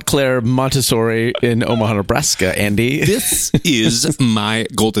to Montclair Montessori in Omaha, Nebraska, Andy. This is my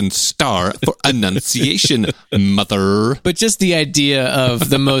golden star for enunciation, mother. But just the idea of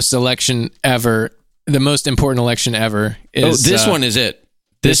the most important election ever is... this one is it.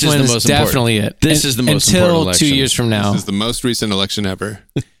 This is the most definitely important. This is the most important until election. 2 years from now. This is the most recent election ever.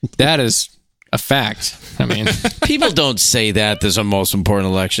 That is a fact. I mean, people don't say that this is the most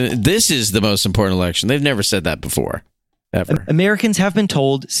important election. This is the most important election. They've never said that before, ever. Americans have been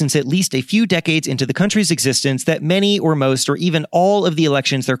told since at least a few decades into the country's existence that many or most or even all of the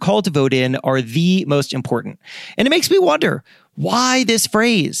elections they're called to vote in are the most important. And it makes me wonder, why this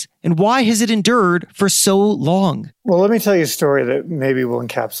phrase? And why has it endured for so long? Well, let me tell you a story that maybe will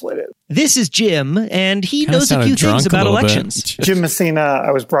encapsulate it. This is Jim, and he knows a few things about elections. Jim Messina,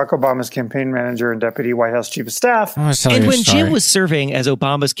 I was Barack Obama's campaign manager and deputy White House chief of staff. And when Jim was serving as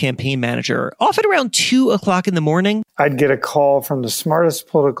Obama's campaign manager, often around 2 o'clock in the morning, I'd get a call from the smartest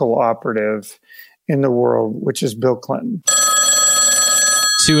political operative in the world, which is Bill Clinton.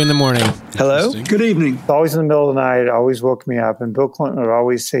 2 in the morning. Hello? Good evening. Always in the middle of the night, always woke me up. And Bill Clinton would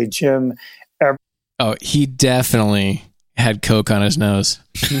always say, Jim, Oh, he definitely had coke on his nose.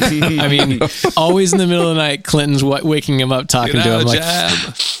 I mean, always in the middle of the night, Clinton's waking him up, talking to him like,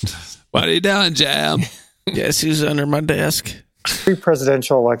 Jam. What are you doing, Jam? Yes, he's under my desk. every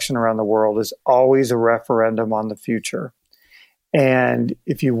presidential election around the world is always a referendum on the future. And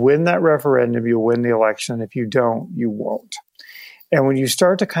if you win that referendum, you'll win the election. If you don't, you won't. And when you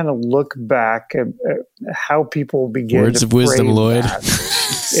start to kind of look back at how people begin Words to of wisdom, frame Lloyd. that,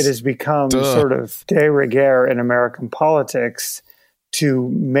 it has become sort of de rigueur in American politics to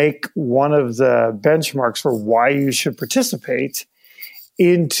make one of the benchmarks for why you should participate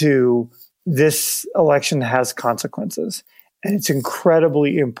into this election has consequences. And it's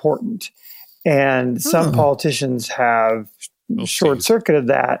incredibly important. And some politicians have short-circuited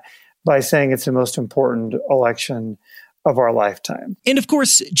that by saying it's the most important election of our lifetime. And of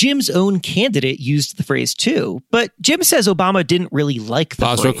course, Jim's own candidate used the phrase too, but Jim says Obama didn't really like the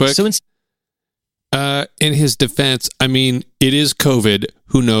Pause phrase. real quick. So In his defense, I mean, it is COVID.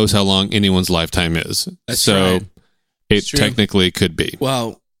 Who knows how long anyone's lifetime is? That's so right. it true. technically could be.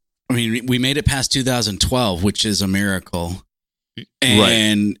 Well, I mean, we made it past 2012, which is a miracle.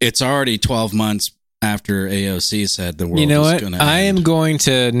 And it's already 12 months after AOC said the world you know is what? going to I end. am going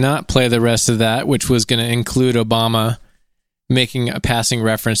to not play the rest of that, which was going to include Obama making a passing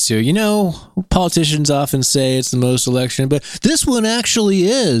reference to, you know, politicians often say it's the most election, but this one actually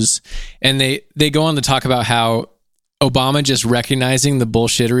is. And they go on to talk about how Obama just recognizing the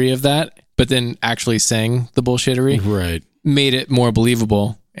bullshittery of that, but then actually saying the bullshittery Right. made it more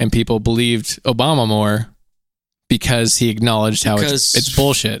believable, and people believed Obama more because he acknowledged how it's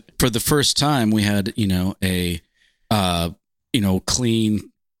bullshit. For the first time, we had, a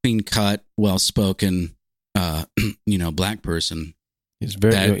clean cut, well-spoken, black person. He's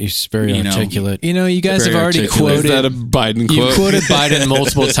very articulate. You know, you guys have Very already articulate. Is that a quoted. Biden quote? You've quoted Biden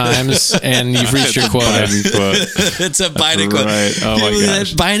multiple times, and you've reached your quota. Biden quote. It's a Biden quote. Right. Oh my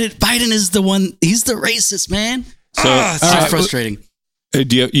gosh. Biden is the one. He's the racist, man. So, It's so all right. frustrating.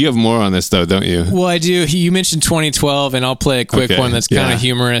 you have more on this though, don't you? Well, I do. You mentioned 2012, and I'll play a quick Okay, one that's kind yeah. of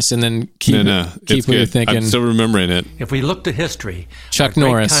humorous, and then keep It's what you're good. thinking. I'm still remembering it. If we look to history, Chuck our great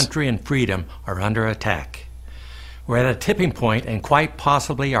Norris. country and freedom are under attack. We're at a tipping point, and quite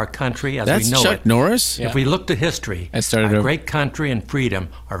possibly our country as That's we know Chuck it. Norris? If we look to history, I started our over. great country and freedom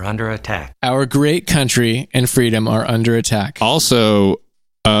are under attack. Our great country and freedom are under attack. Also,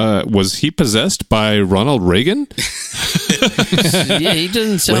 was he possessed by Ronald Reagan? Yeah, he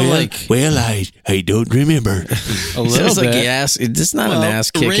doesn't sound like. Well, I don't remember. A little Sounds like bit. he ass. It's not an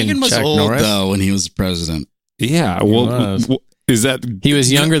ass kicking. Reagan was Chuck old Norris. though when he was president. Yeah. was. Is that He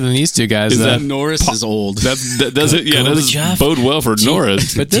was younger than these two guys, Is though. that- Norris is old. that does it? Yeah, that does Gorbachev? bode well for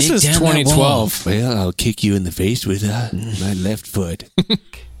Norris. But this Dig is down that 2012. Well, I'll kick you in the face with my left foot.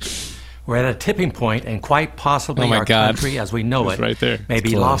 We're at a tipping point, and quite possibly Oh my our God. country as we know It's it right there. may It's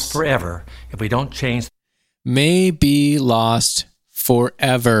be close. lost forever if we don't change. May be lost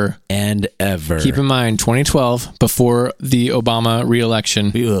forever. And ever. Keep in mind, 2012, before the Obama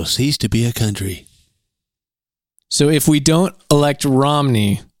re-election. We will cease to be a country. So if we don't elect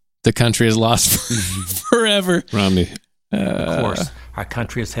Romney, the country is lost forever. Romney. Of course, our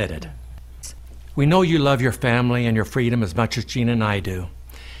country is headed. We know you love your family and your freedom as much as Gina and I do.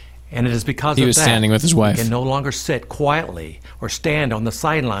 And it is because He of was that standing with his wife. we can no longer sit quietly or stand on the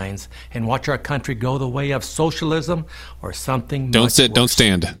sidelines and watch our country go the way of socialism or something Don't much sit. Don't worse.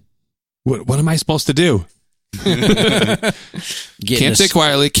 stand. What am I supposed to do? Get Can't sit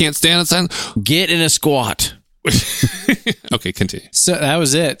quietly. Can't stand on silent. Get in a squat. Okay, continue. So that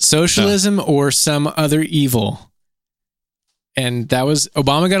was it. Socialism or some other evil. And that was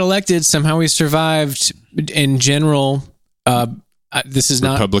Obama got elected. Somehow he survived. In general, this is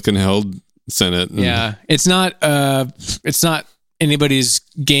not. Republican held Senate. Yeah, it's not anybody's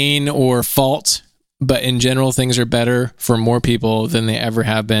gain or fault. But in general, things are better for more people than they ever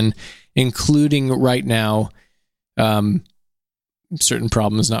have been, including right now. Certain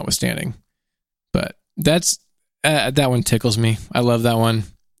problems notwithstanding. But that's that one tickles me. I love that one.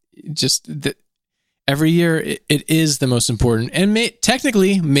 Every year it is the most important, and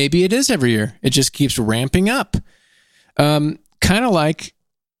technically maybe it is every year. It just keeps ramping up, kind of like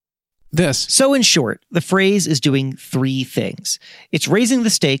this. So in short, the phrase is doing three things. It's raising the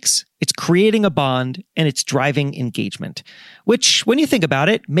stakes, it's creating a bond, and it's driving engagement. Which, when you think about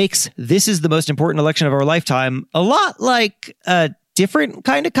it, makes this is the most important election of our lifetime a lot like a different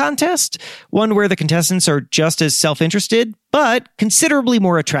kind of contest, one where the contestants are just as self-interested, but considerably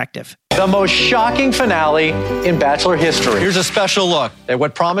more attractive. The most shocking finale in Bachelor history. Here's a special look at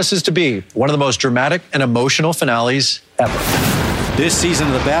what promises to be one of the most dramatic and emotional finales ever. This season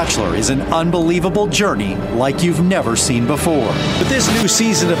of The Bachelor is an unbelievable journey like you've never seen before. But this new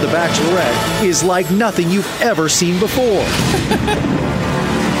season of The Bachelorette is like nothing you've ever seen before.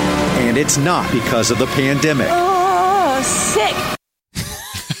 And it's not because of the pandemic. Oh, sick.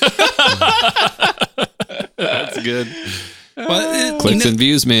 That's good. Well, Clicks and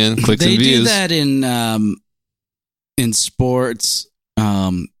views, man. Clicks and views. They do that in sports.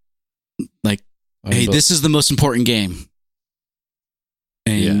 Like, hey, this is the most important game,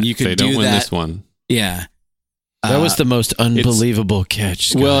 and you could they don't do win that. this one. Yeah, That was the most unbelievable catch,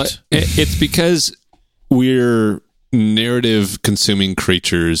 Scott. Well, it's because we're narrative consuming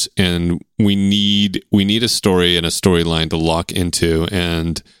creatures, and we need a story and a storyline to lock into,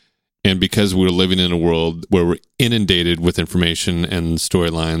 and because we're living in a world where we're inundated with information and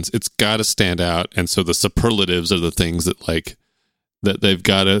storylines, it's got to stand out. And so the superlatives are the things that they've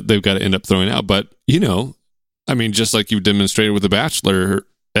got to end up throwing out. But I mean, just like you've demonstrated with The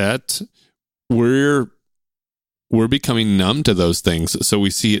Bachelorette, we're becoming numb to those things. So we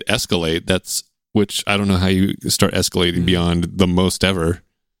see it escalate. Which I don't know how you start escalating beyond the most ever.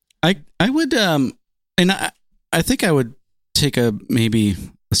 I would, and I think I would take maybe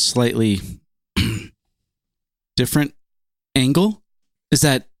a slightly different angle. Is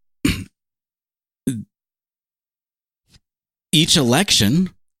that each election,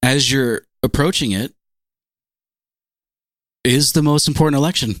 as you're approaching it, is the most important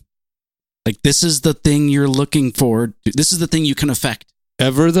election. Like, this is the thing you're looking for. This is the thing you can affect.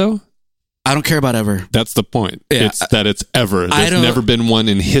 Ever, though? I don't care about ever. That's the point. Yeah, it's that it's ever. There's never been one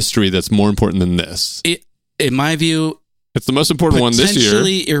in history that's more important than this. In my view, it's the most important one this year.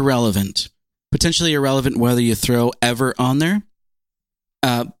 Potentially irrelevant whether you throw ever on there.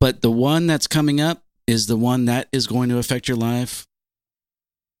 But the one that's coming up is the one that is going to affect your life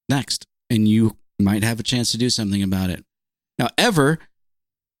next. And you might have a chance to do something about it. Now, ever,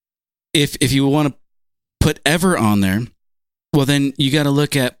 if you want to put ever on there, well, then you got to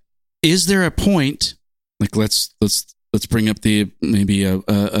look at, is there a point, like let's bring up the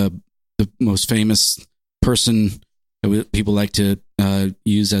most famous person that people like to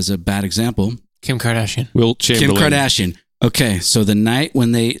use as a bad example, Kim Kardashian. Wilt Chamberlain. Kim Kardashian. Okay, so the night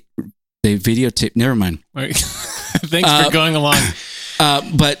when they videotape, never mind. Thanks for going along.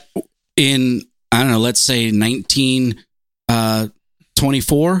 But in, I don't know, let's say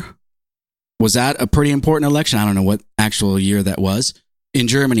 1924, was that a pretty important election? I don't know what actual year that was. In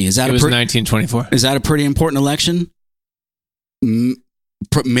Germany, is that it was 1924? Is that a pretty important election?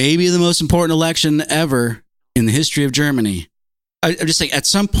 Maybe the most important election ever in the history of Germany. I'm just saying, at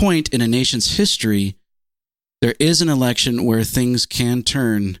some point in a nation's history, there is an election where things can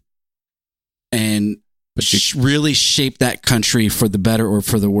turn and really shape that country for the better or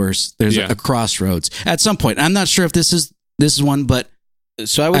for the worse. There's a crossroads at some point. I'm not sure if this is one, but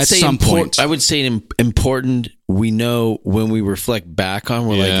so I would say important. I would say important. We know when we reflect back on,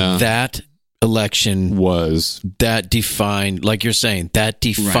 we're like, that election that defined, like you're saying, that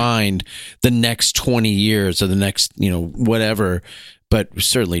defined the next 20 years or the next, whatever. But we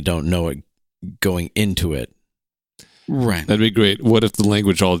certainly don't know it going into it. Right. That'd be great. What if the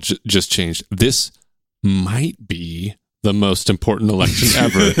language all just changed? This might be the most important election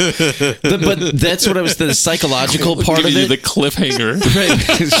ever. But that's what I was, the psychological part of it. The cliffhanger.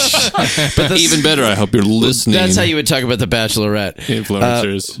 Right. But even better, I hope you're listening. That's how you would talk about The Bachelorette.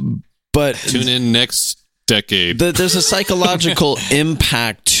 Influencers. But tune in next decade. There's a psychological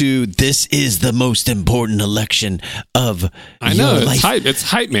impact to this is the most important election of your life. It's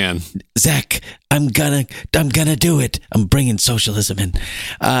hype, man. Zach, I'm gonna do it. I'm bringing socialism in.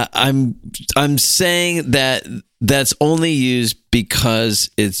 I'm saying that that's only used because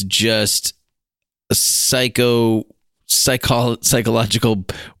it's just psychological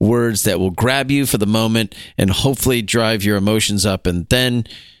words that will grab you for the moment and hopefully drive your emotions up, and then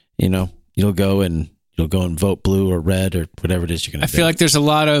you'll go and vote blue or red or whatever it is you're going to do. I feel like there's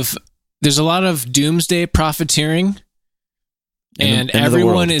a lot of doomsday profiteering, and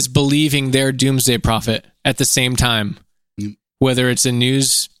everyone is believing their doomsday prophet at the same time, whether it's in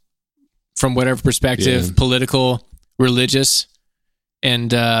news from whatever perspective, political, religious.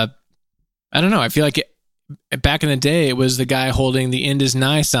 And I don't know. I feel like back in the day, it was the guy holding the end is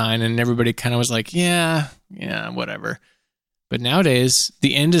nigh sign, and everybody kind of was like, yeah, whatever. But nowadays,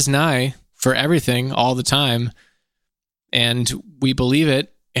 the end is nigh for everything all the time, and we believe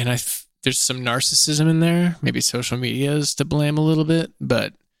it. And there's some narcissism in there. Maybe social media is to blame a little bit,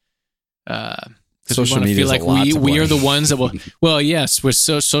 but social media feel like we are the ones that will. Well, yes, we're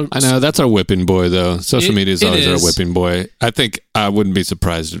so. I know that's our whipping boy, though. Social media is always our whipping boy. I think I wouldn't be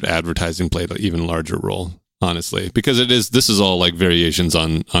surprised if advertising played an even larger role, honestly, because this is all like variations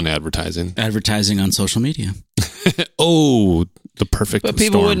on advertising. Advertising on social media. Oh, the perfect. But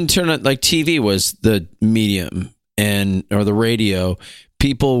people storm. wouldn't turn it like TV was the medium or the radio.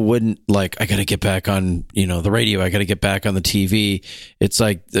 People wouldn't like, I got to get back on, the radio. I got to get back on the TV. It's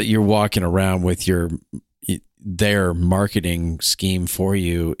like that you're walking around with their marketing scheme for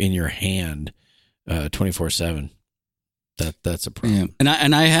you in your hand, 24/7. That's a problem. Yeah.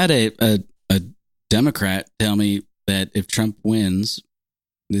 And I had a Democrat tell me that if Trump wins,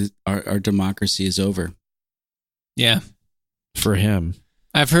 our democracy is over. Yeah, for him.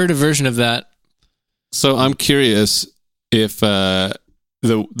 I've heard a version of that. So I'm curious if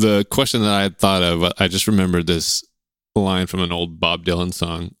the question that I had thought of, I just remembered this line from an old Bob Dylan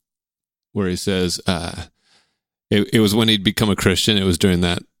song where he says, it was when he'd become a Christian. It was during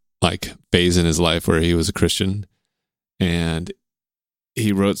that like phase in his life where he was a Christian, and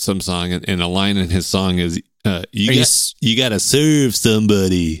he wrote some song, and a line in his song is, you got to serve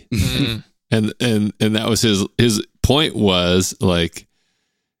somebody. And that was his point was like,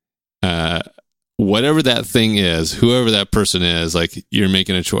 whatever that thing is, whoever that person is, like you're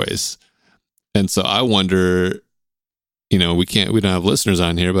making a choice. And so I wonder, we don't have listeners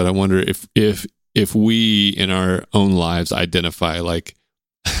on here, but I wonder if we in our own lives identify like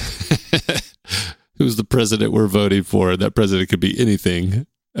who's the president we're voting for. That president could be anything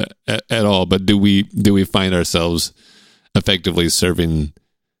at all, but do we find ourselves effectively serving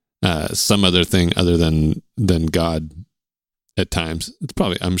some other thing other than God at times? It's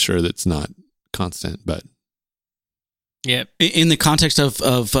probably, I'm sure that's not constant, but yeah. In the context of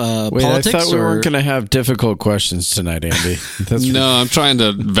Wait, politics, I thought we weren't going to have difficult questions tonight, Andy. No, I'm trying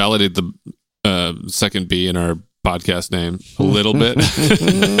to validate the second B in our podcast name a little bit.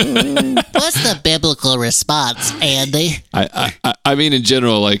 What's the biblical response, Andy? I mean, in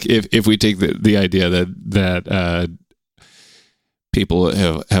general, like if we take the idea that people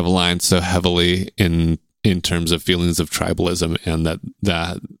have aligned so heavily in terms of feelings of tribalism, and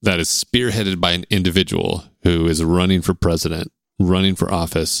that is spearheaded by an individual who is running for president, running for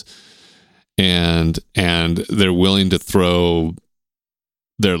office, and they're willing to throw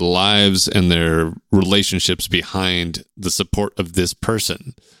their lives and their relationships behind the support of this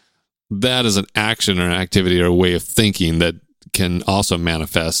person. That is an action or an activity or a way of thinking that can also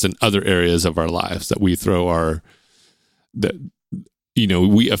manifest in other areas of our lives, that we throw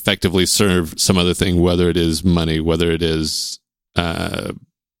we effectively serve some other thing, whether it is money, whether it is,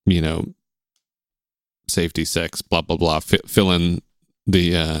 safety, sex, blah, blah, blah, fill in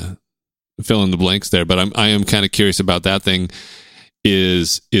the blanks there. But I am kind of curious about that thing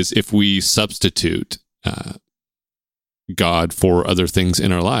is if we substitute, God for other things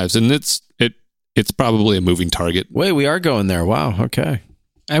in our lives. And it's probably a moving target. Wait, we are going there. Wow. Okay.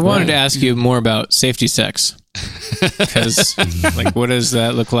 I wanted to ask you more about safety sex. Because, like, what does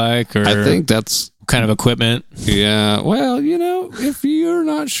that look like? Or I think that's kind of equipment. Yeah. Well, if you're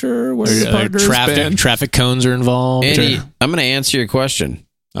not sure where your partner's been. Traffic cones are involved. Andy, I'm going to answer your question.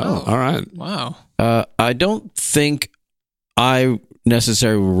 Oh, all right. Wow. I don't think I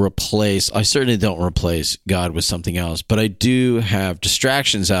necessarily I certainly don't replace God with something else, but I do have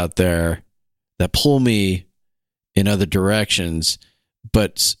distractions out there that pull me in other directions,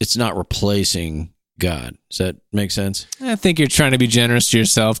 but it's not replacing God. Does that make sense? I think you're trying to be generous to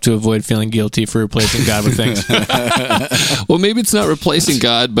yourself to avoid feeling guilty for replacing God with things. Well, maybe it's not replacing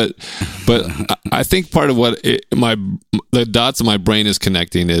God, but I think part of what the dots in my brain is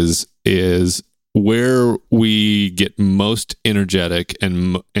connecting is where we get most energetic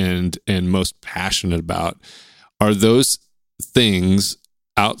and most passionate about are those things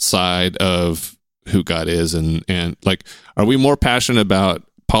outside of who God is, and like, are we more passionate about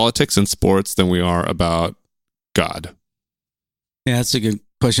politics and sports than we are about God? Yeah, that's a good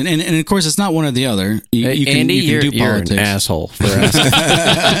question. And of course, it's not one or the other. Andy, you're an asshole for asking.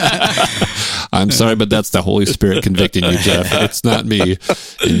 I'm sorry, but that's the Holy Spirit convicting you, Jeff. It's not me.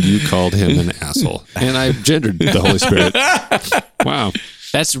 And you called him an asshole. And I gendered the Holy Spirit. Wow.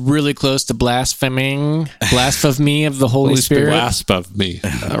 That's really close to blasphemy of the Holy Spirit. Blasphemy.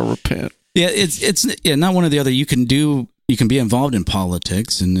 I repent. Yeah, it's not one or the other. You can be involved in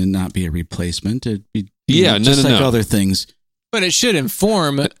politics and then not be a replacement. It'd be just like other things. But it should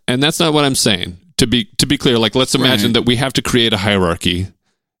inform. And that's not what I'm saying. To be clear, like, let's imagine that we have to create a hierarchy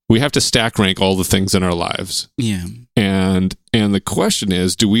we have to stack rank all the things in our lives. Yeah. And the question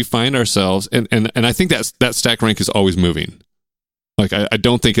is, do we find ourselves, and I think that stack rank is always moving. Like, I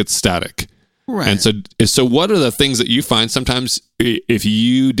don't think it's static. Right. And so what are the things that you find sometimes if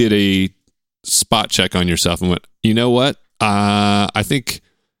you did a spot check on yourself and went, you know what? I think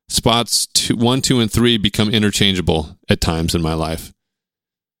spots 1, 2, and 3 become interchangeable at times in my life.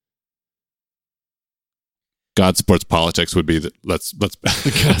 God, sports, politics would be that. Let's work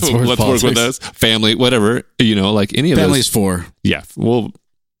with those. Family, whatever, like any of those. Family's 4. Yeah. Well,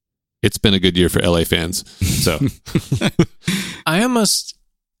 it's been a good year for LA fans. So I almost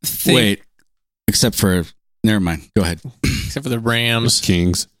think, wait, except for, never mind. Go ahead. Except for the Rams,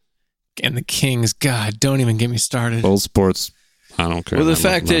 Kings, and the Kings. God, don't even get me started. Old sports. I don't care. Well, the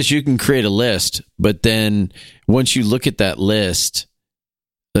fact is, you can create a list, but then once you look at that list,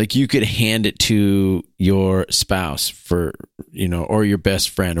 like, you could hand it to your spouse or your best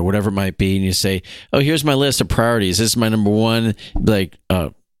friend or whatever it might be, and you say, "Oh, here's my list of priorities. This is my number one." Like,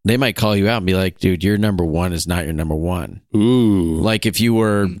 they might call you out and be like, "Dude, your number one is not your number one." Ooh. Like, if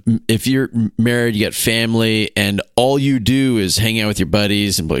you're married, you got family, and all you do is hang out with your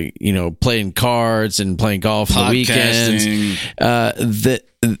buddies and playing cards and playing golf on the weekends.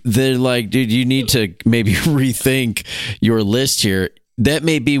 They're like, "Dude, you need to maybe rethink your list here." That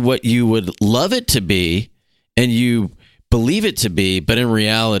may be what you would love it to be, and you believe it to be, but in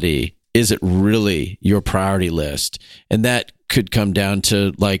reality, is it really your priority list? And that could come down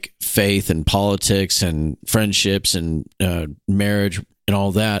to like faith and politics and friendships and marriage and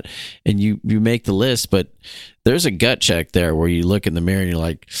all that. And you make the list, but there's a gut check there where you look in the mirror and you're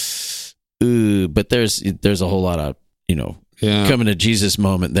like, ooh, but there's a whole lot of, coming to Jesus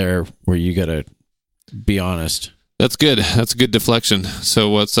moment there where you got to be honest. That's good. That's a good deflection. So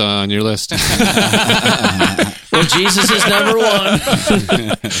what's on your list? Well, Jesus is number one.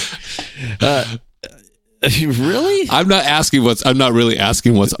 Really? I'm not really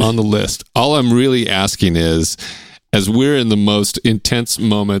asking what's on the list. All I'm really asking is, as we're in the most intense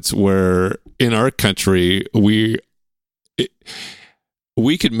moments where in our country we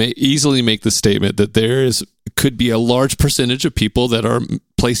could easily make the statement that could be a large percentage of people that are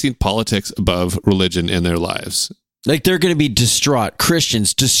placing politics above religion in their lives. Like, they're going to be distraught,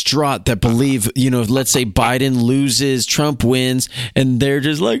 Christians distraught that believe, let's say Biden loses, Trump wins, and they're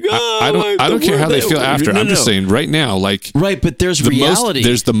just like, I don't care how they feel after. I'm just saying right now, like, right, but there's reality.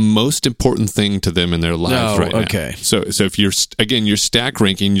 There's the most important thing to them in their lives right now. Okay. So if you're stack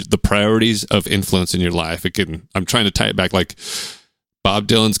ranking the priorities of influence in your life, I'm trying to tie it back like Bob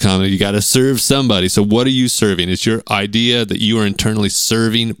Dylan's comment, you got to serve somebody. So what are you serving? It's your idea that you are internally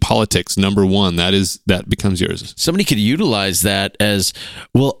serving politics. Number one, that becomes yours. Somebody could utilize that as,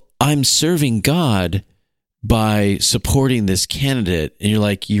 well, I'm serving God by supporting this candidate. And you're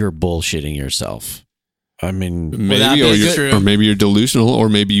like, you're bullshitting yourself. I mean, maybe, or maybe you're delusional, or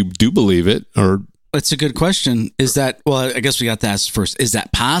maybe you do believe it. Or that's a good question. Is that, well, I guess we got to ask first, is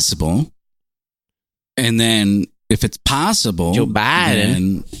that possible? And then, if it's possible, Joe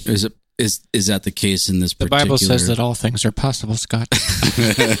Biden, is that the case in this particular? The Bible says that all things are possible, Scott.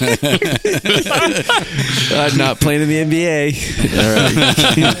 I'm not playing in the NBA.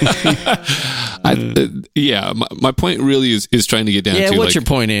 All right. My point really is trying to get down to. Yeah, what's your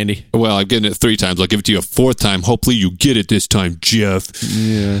point, Andy? Well, I've given it 3 times. I'll give it to you a 4th time. Hopefully, you get it this time, Jeff.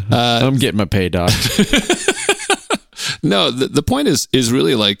 Yeah, I'm getting my pay, Doc. No, the point is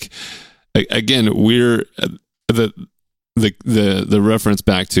really like, again, we're. The reference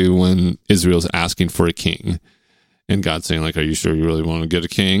back to when Israel's asking for a king and God saying, like, are you sure you really want to get a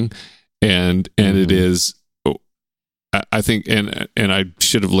king? And it is, I think, and I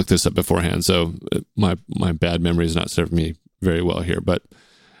should have looked this up beforehand, so my bad memory has not served me very well here, but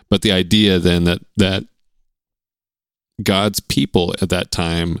the idea then that God's people at that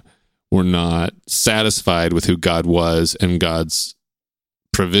time were not satisfied with who God was and God's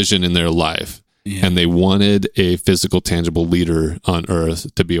provision in their life. Yeah. And they wanted a physical, tangible leader on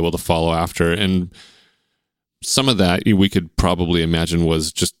earth to be able to follow after. And some of that we could probably imagine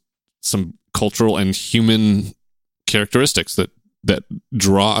was just some cultural and human characteristics that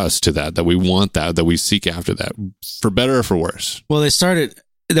draw us to that we want that we seek after that, for better or for worse. Well, that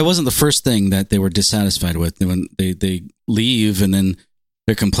wasn't the first thing that they were dissatisfied with. When they leave and then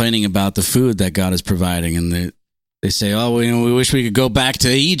they're complaining about the food that God is providing, and they say, "Oh, we wish we could go back to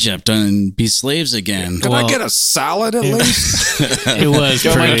Egypt and be slaves again." Can I get a salad at least? It was.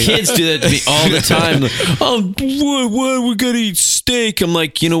 My kids do that to me all the time. What? We gotta eat steak. I'm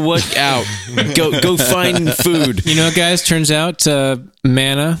like, you know what? Out. Go find food. You know, guys. Turns out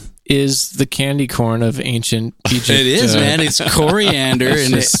manna is the candy corn of ancient Egypt. It is, man. It's coriander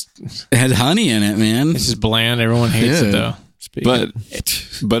and it had honey in it, man. It's just bland. Everyone hates it though.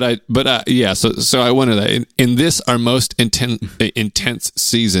 Yeah. So I wonder that in this our most intense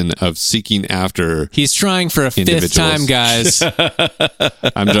season of seeking after. He's trying for a fifth time, guys.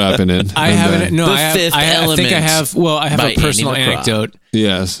 I'm dropping it. I haven't. No, The I have. Fifth I think I Element have. Well, I have by a personal Andy McGraw. anecdote.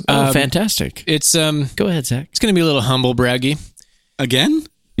 Yes. Fantastic. It's Go ahead, Zach. It's going to be a little humble braggy. Again?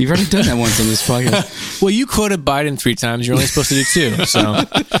 You've already done that once on this podcast. Well, you quoted Biden 3 times. You're only supposed to do 2. So,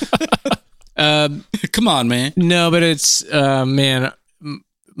 come on, man. No, but it's man.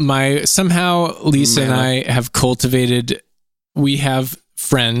 Somehow Lisa and I have cultivated. We have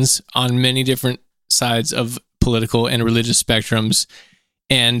friends on many different sides of political and religious spectrums,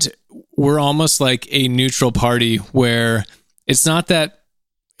 and we're almost like a neutral party where it's not that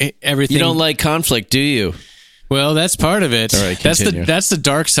everything. You don't like conflict, do you? Well, that's part of it. All right, continue. That's the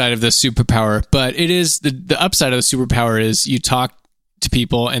dark side of the superpower. But it is the upside of the superpower is you talk to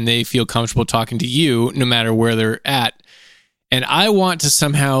people and they feel comfortable talking to you no matter where they're at. And I want to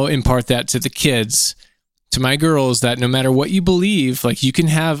somehow impart that to the kids, to my girls, that no matter what you believe, like you can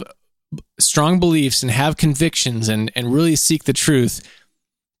have strong beliefs and have convictions and really seek the truth,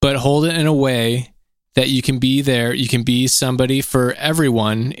 but hold it in a way that you can be there. You can be somebody for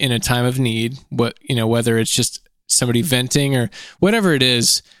everyone in a time of need. Whether it's just somebody venting or whatever it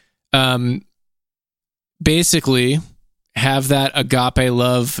is, basically have that agape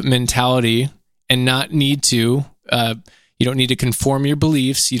love mentality and not need to. You don't need to conform your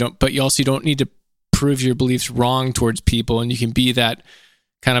beliefs. But you also don't need to prove your beliefs wrong towards people. And you can be that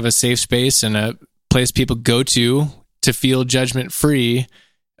kind of a safe space and a place people go to feel judgment free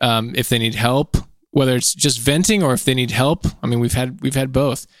if they need help. Whether it's just venting or if they need help. I mean, we've had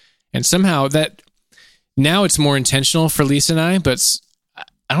both. And somehow that now it's more intentional for Lisa and I, but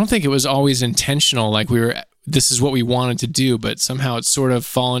I don't think it was always intentional. Like this is what we wanted to do, but somehow it's sort of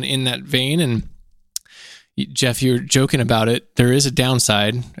fallen in that vein. And Jeff, you're joking about it. There is a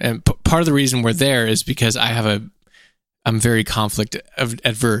downside. And part of the reason we're there is because I'm very conflict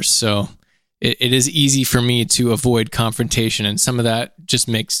adverse. So it is easy for me to avoid confrontation, and some of that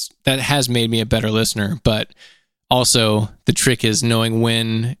has made me a better listener. But also the trick is knowing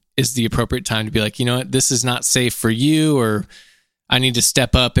when is the appropriate time to be like, you know what, this is not safe for you, or I need to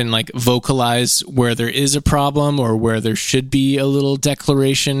step up and like vocalize where there is a problem or where there should be a little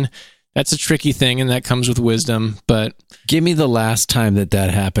declaration. That's a tricky thing, and that comes with wisdom. But give me the last time that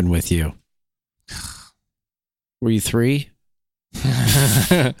happened with you. Were you 3?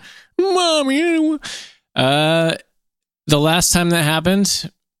 Mommy, the last time that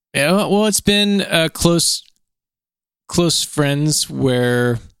happened, well, it's been close friends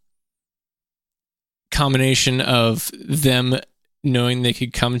where combination of them knowing they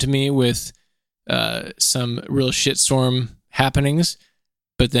could come to me with some real shitstorm happenings,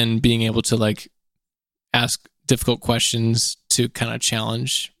 but then being able to like ask difficult questions to kind of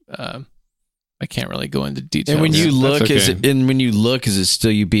challenge. I can't really go into detail. And when you look, is it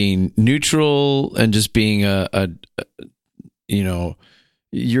still you being neutral and just being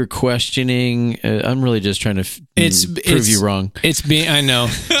you're questioning? I'm really just trying to prove you wrong. It's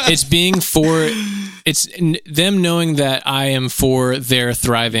them knowing that I am for their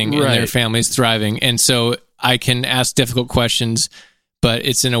thriving and their family's thriving, and so I can ask difficult questions, but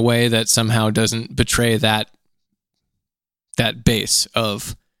it's in a way that somehow doesn't betray that base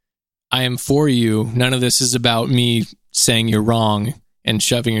of, I am for you. None of this is about me saying you're wrong and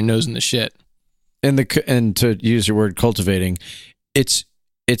shoving your nose in the shit. And to use your word, cultivating, it's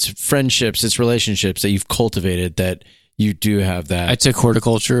friendships, it's relationships that you've cultivated that you do have that. I took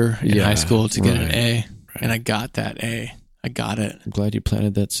horticulture in high school to get an A, and I got that A. I got it. I'm glad you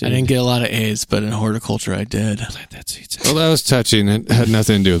planted that seed. I didn't get a lot of A's, but in horticulture I did. Plant that seed. Well, that was touching. It had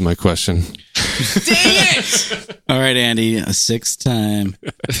nothing to do with my question. Dang it! All right, Andy, a 6th time.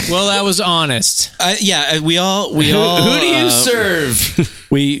 Well, that was honest. We all. Who do you serve?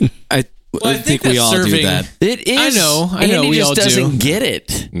 I think we all do that. It is. I know. Andy we just all doesn't do. get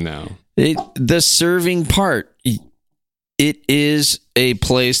it. No. The serving part. It is a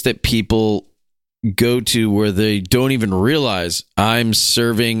place that people go to where they don't even realize I'm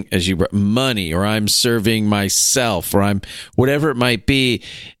serving, as you brought, money, or I'm serving myself, or I'm whatever it might be.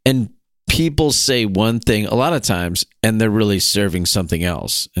 And people say one thing a lot of times, and they're really serving something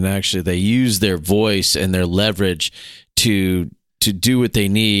else. And actually, they use their voice and their leverage to do what they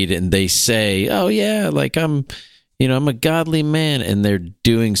need. And they say, "Oh yeah, like I'm a godly man," and they're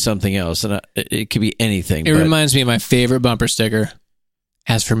doing something else. And it could be anything. It reminds me of my favorite bumper sticker.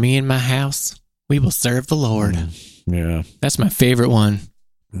 As for me and my house, we will serve the Lord. Yeah. That's my favorite one.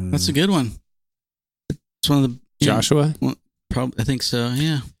 That's a good one. It's one of the Joshua. I think so.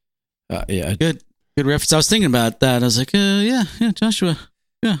 Yeah. Yeah. Good reference. I was thinking about that. I was like, yeah, Joshua.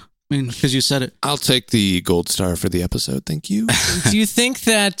 Yeah. I mean, because you said it. I'll take the gold star for the episode. Thank you. Do you think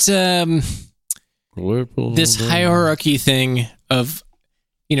that this hierarchy thing of,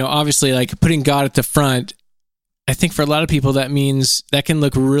 obviously like putting God at the front, I think for a lot of people that means that can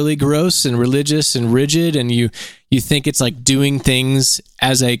look really gross and religious and rigid, and you think it's like doing things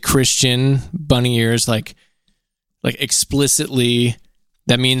as a Christian, bunny ears, like explicitly.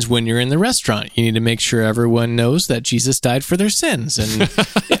 That means when you're in the restaurant, you need to make sure everyone knows that Jesus died for their sins,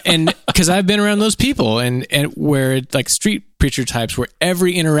 and because I've been around those people, and where like street preacher types, where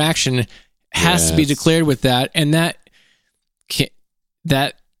every interaction has to be declared with that, and that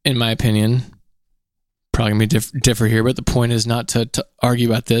in my opinion, probably gonna be differ here, but the point is not to argue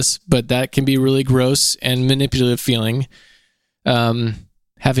about this, but that can be really gross and manipulative feeling,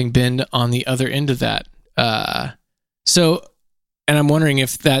 having been on the other end of that. And I'm wondering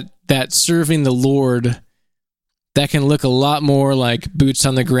if that serving the Lord, that can look a lot more like boots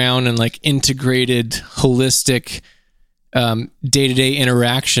on the ground and like integrated, holistic, day-to-day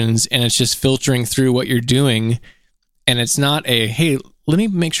interactions, and it's just filtering through what you're doing, and it's not hey, let me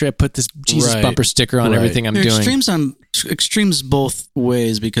make sure I put this Jesus bumper sticker on everything I'm doing. Extremes both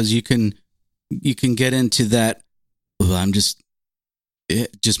ways, because you can get into that. Well, I'm just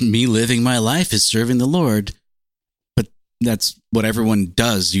me living my life is serving the Lord. That's what everyone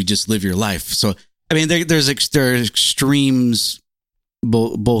does. You just live your life. So, I mean, there are extremes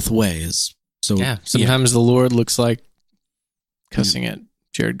both ways. So, sometimes the Lord looks like cussing at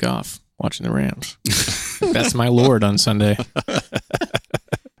Jared Goff watching the Rams. That's my Lord on Sunday.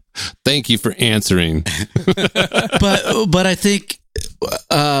 Thank you for answering. but I think,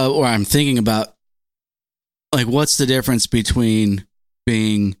 or I'm thinking about, like, what's the difference between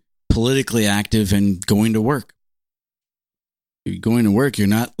being politically active and going to work? You're going to work, your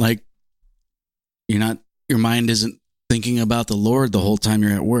mind isn't thinking about the Lord the whole time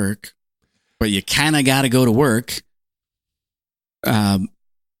you're at work, but you kind of got to go to work.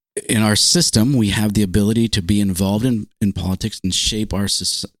 In our system, we have the ability to be involved in politics and shape our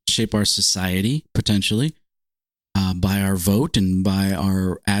society potentially by our vote and by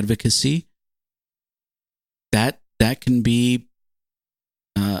our advocacy. That can be,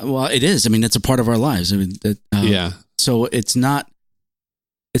 it is. I mean, it's a part of our lives. I mean, So it's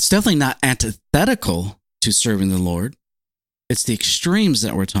definitely not antithetical to serving the Lord. It's the extremes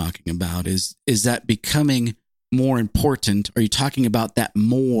that we're talking about. Is that becoming more important? Are you talking about that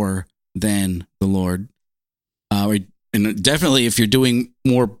more than the Lord? And definitely, if you're doing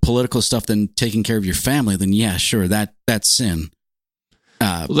more political stuff than taking care of your family, then yeah, sure, that's sin.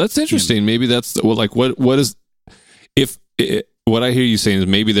 Well, that's interesting. Maybe that's what is what I hear you saying is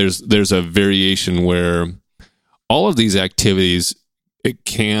maybe there's a variation where all of these activities, it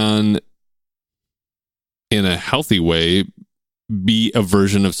can, in a healthy way, be a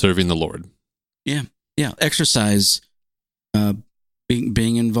version of serving the Lord. Yeah. Exercise,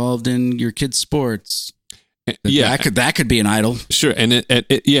 being involved in your kids' sports. That could be an idol. Sure, and and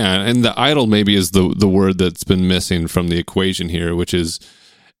the idol maybe is the word that's been missing from the equation here, which is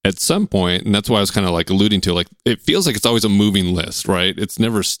at some point, and that's why I was kind of like alluding to, like, it feels like it's always a moving list, right? It's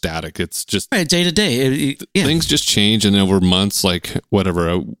never static. It's just day to day. Things just change, and over months, like whatever.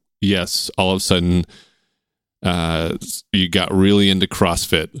 All of a sudden, you got really into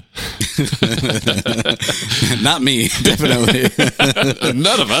CrossFit. Not me, definitely.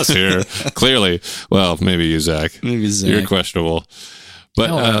 None of us here, clearly. Well, maybe you, Zach. You're questionable.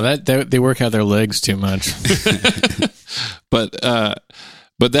 But they work out their legs too much. But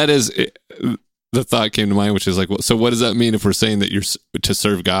that is the thought came to mind, which is like, so what does that mean if we're saying that you're to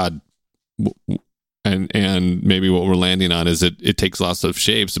serve God? And maybe what we're landing on is it takes lots of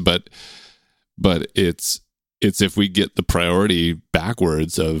shapes, but it's if we get the priority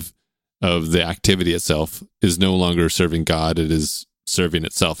backwards of the activity itself is no longer serving God, it is serving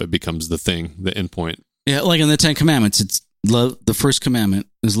itself. It becomes the thing, the end point. Yeah, like in the 10 Commandments, it's love. The first commandment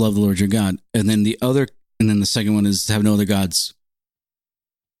is love the Lord your God, and then the second one is to have no other gods.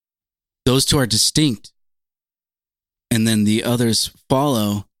 Those two are distinct, and then the others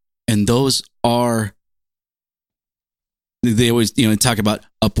follow, and those are, they always, talk about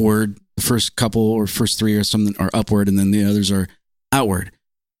upward. The first couple or first three or something are upward, and then the others are outward.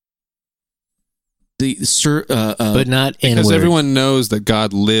 But not inward. Because everyone knows that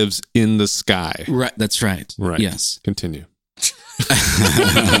God lives in the sky. Right, that's right. Right. Yes. Continue.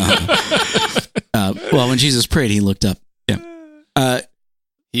 Well, when Jesus prayed, he looked up. Yeah.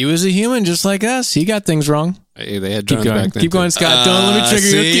 He was a human just like us. He got things wrong. Hey, they had Keep drones going. back then. Keep going, Scott. Don't let me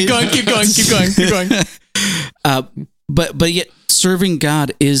trigger you. Keep going. Keep going. Keep going. Keep going. But yet serving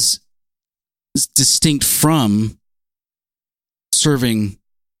God is distinct from serving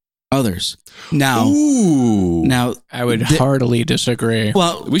others. Now, I would heartily disagree.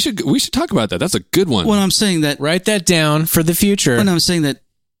 Well, we should talk about that. That's a good one. Well, I'm saying that write that down for the future. When I'm saying that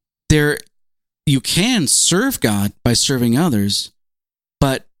you can serve God by serving others,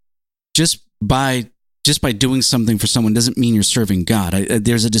 but just by doing something for someone doesn't mean you're serving God.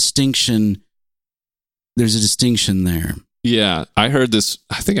 There's a distinction. There's a distinction there. Yeah, I heard this.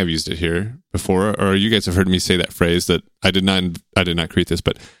 I think I've used it here before, or you guys have heard me say that phrase that I did not create this,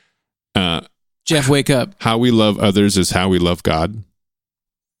 but Jeff, wake up. How we love others is how we love God,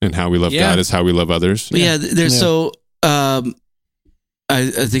 and how we love God is how we love others. But there's so. I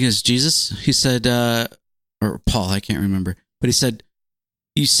think it's Jesus. He said, or Paul, I can't remember, but he said,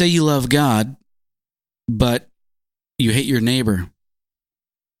 "You say you love God, but you hate your neighbor.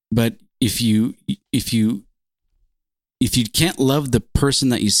 But if you can't love the person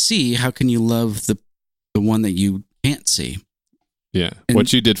that you see, how can you love the one that you can't see?" Yeah.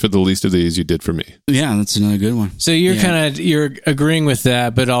 What you did for the least of these, you did for me. Yeah, that's another good one. So you're agreeing with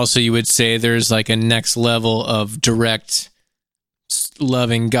that, but also you would say there's like a next level of direct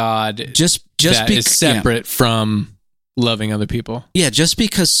loving God just that is separate from loving other people. Yeah, just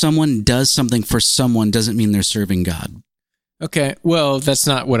because someone does something for someone doesn't mean they're serving God. Okay, well, that's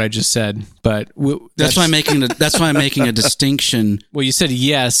not what I just said, but that's why I'm making a distinction. Well, you said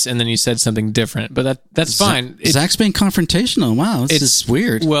yes, and then you said something different, but that's fine. Zach's being confrontational. Wow, this is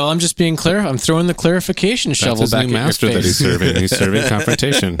weird. Well, I'm just being clear. I'm throwing the clarification shovel back at your face. That's his new master that he's serving. He's serving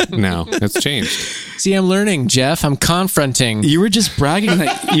confrontation now. That's changed. See, I'm learning, Jeff. I'm confronting. You were just bragging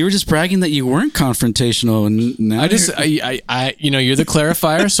that you weren't confrontational, and now you're the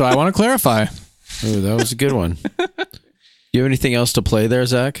clarifier, so I want to clarify. Oh, that was a good one. You have anything else to play there,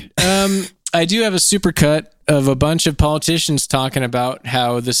 Zach? I do have a supercut of a bunch of politicians talking about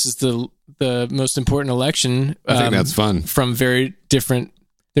how this is the most important election. I think that's fun. From very different.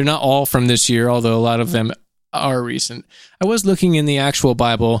 They're not all from this year, although a lot of them are recent. I was looking in the actual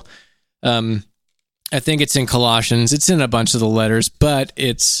Bible. I think it's in Colossians. It's in a bunch of the letters, but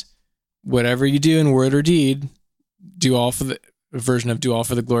it's whatever you do in word or deed, do all for the version of do all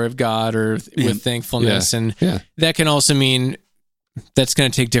for the glory of God or with thankfulness. And that can also mean that's going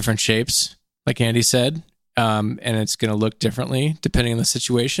to take different shapes, like Andy said, and it's going to look differently depending on the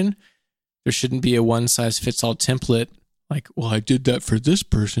situation. There shouldn't be a one-size-fits-all template like, well, I did that for this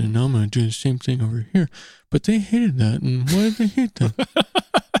person, and now I'm going to do the same thing over here. But they hated that, and why did they hate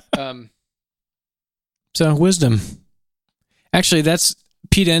that? So, wisdom. Actually, that's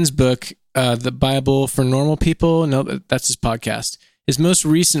Pete Enns' book, The Bible for Normal People. No, that's his podcast. His most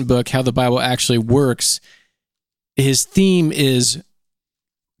recent book, How the Bible Actually Works, his theme is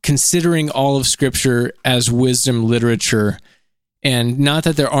considering all of Scripture as wisdom literature. And not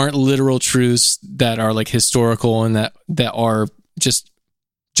that there aren't literal truths that are like historical and that are just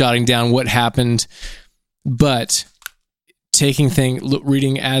jotting down what happened, but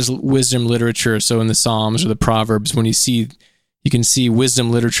reading as wisdom literature. So in the Psalms or the Proverbs, when you can see wisdom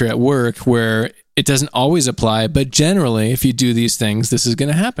literature at work where it doesn't always apply, but generally, if you do these things, this is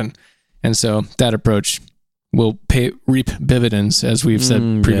going to happen. And so that approach will reap dividends, as we've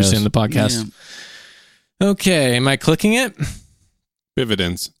said previously in the podcast. Yeah. Okay, am I clicking it?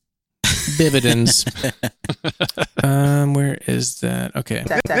 Dividends. Where is that? Okay.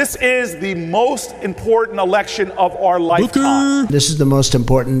 This is the most important election of our lifetime. This is the most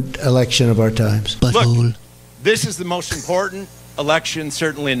important election of our times. Look, this is the most important election,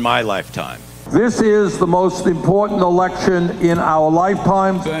 certainly in my lifetime. This is the most important election in our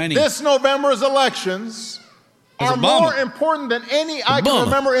lifetime. This November's elections are more important than any I can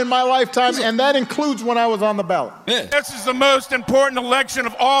remember in my lifetime, and that includes when I was on the ballot. Yeah. This is the most important election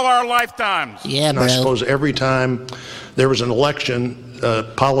of all our lifetimes. Yeah, bro. I suppose every time there was an election,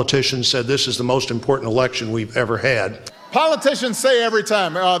 politicians said this is the most important election we've ever had. Politicians say every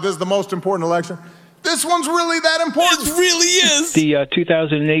time, this is the most important election. This one's really that important. It really is. The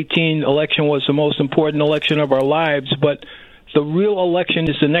 2018 election was the most important election of our lives, but the real election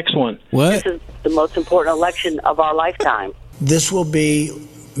is the next one. What? This is the most important election of our lifetime. This will be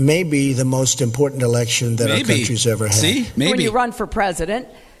maybe the most important election that our country's ever had. See? Maybe. When you run for president,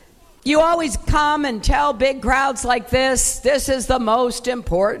 you always come and tell big crowds like this is the most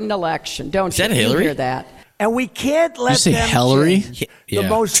important election, don't you? Is that Hillary? You hear that? And we can't let them Hillary? The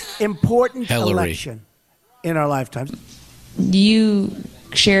most important election in our lifetimes. You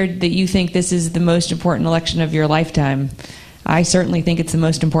shared that you think this is the most important election of your lifetime. I certainly think it's the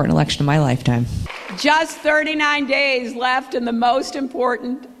most important election of my lifetime. just 39 days left in the most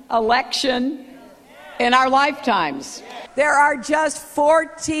important election in our lifetimes. There are just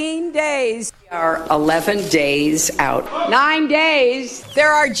 14 days. We are 11 days out. 9 days.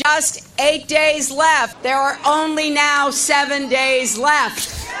 There are just 8 days left. There are only now 7 days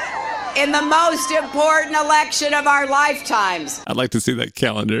left in the most important election of our lifetimes. I'd like to see that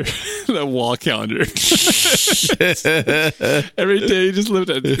calendar, that wall calendar. Every day you just lived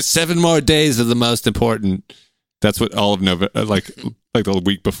at 7 more days of the most important. That's what all of November, like the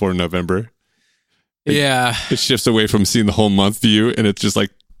week before November. Yeah. It shifts away from seeing the whole month view, and it's just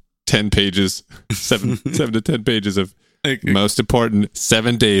like 10 pages, 7 to 10 pages of most important,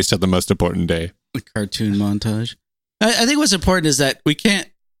 7 days to the most important day. A cartoon montage. I think what's important is that we can't.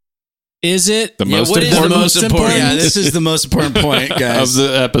 Is it the most what important? Is the most important? Yeah, this is the most important point, guys. Of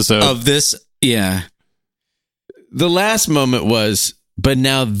the episode. Of this, yeah. The last moment was, but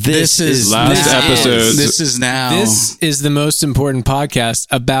now this is last episode. This is now. This is the most important podcast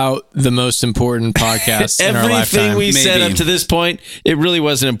about the most important podcast in our lifetime. Everything we said up to this point, it really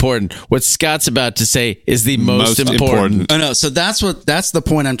wasn't important. What Scott's about to say is the most important. Oh no, so that's the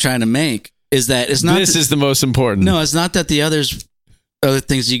point I'm trying to make, is that it's not this is the most important. No, it's not that the other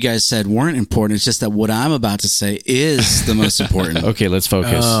things you guys said weren't important. It's just that what I'm about to say is the most important. Okay, let's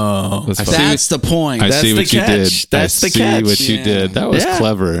focus. Oh, that's the point. I see what you did. That's the catch. I see what you did. That was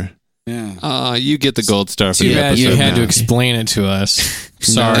clever. Yeah. You get the gold star for Too the bad episode. you had to now. explain it to us.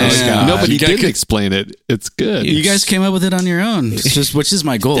 Sorry, Scott. No, but you didn't explain it. It's good. You guys came up with it on your own. It's just, which is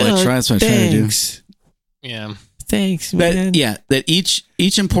my goal. That's what I try to do. Yeah. Thanks, man. That each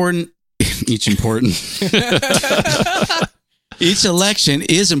important each election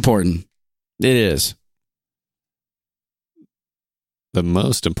is important. It is. The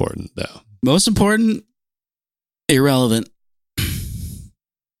most important, though. Most important, irrelevant.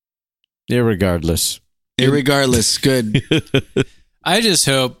 Irregardless. Good. I just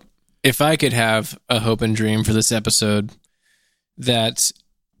hope, if I could have a hope and dream for this episode, that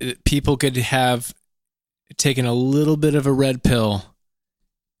people could have taken a little bit of a red pill.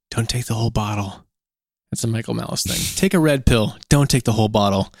 Don't take the whole bottle. That's a Michael Malice thing. Take a red pill. Don't take the whole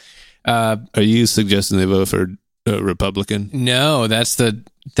bottle. Are you suggesting they vote for a Republican? No, that's the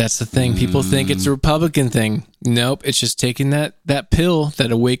thing. People think it's a Republican thing. Nope, it's just taking that pill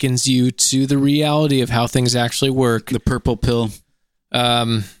that awakens you to the reality of how things actually work. The purple pill.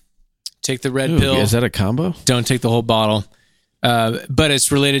 Take the red pill. Is that a combo? Don't take the whole bottle. But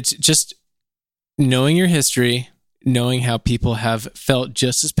it's related to just knowing your history, knowing how people have felt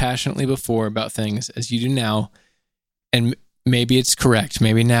just as passionately before about things as you do now. And maybe it's correct.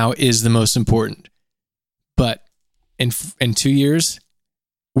 Maybe now is the most important. But in 2 years,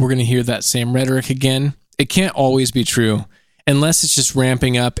 we're going to hear that same rhetoric again. It can't always be true unless it's just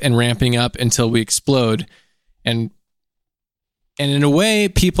ramping up until we explode. And in a way,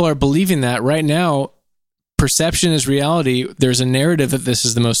 people are believing that right now. Perception is reality. There's a narrative that this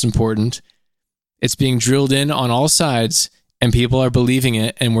is the most important. It's being drilled in on all sides, and people are believing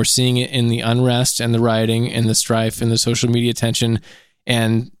it, and we're seeing it in the unrest and the rioting and the strife and the social media tension.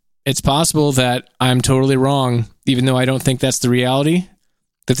 And it's possible that I'm totally wrong, even though I don't think that's the reality,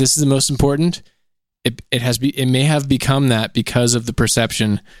 that this is the most important. It may have become that because of the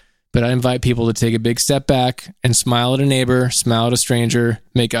perception, but I invite people to take a big step back and smile at a neighbor, smile at a stranger,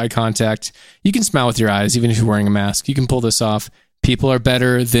 make eye contact. You can smile with your eyes, even if you're wearing a mask. You can pull this off. People are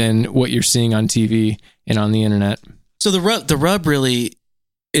better than what you're seeing on TV and on the internet. So the rub really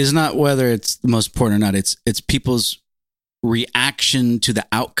is not whether it's the most important or not. It's people's reaction to the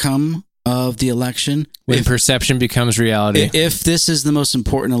outcome of the election. When perception becomes reality. If this is the most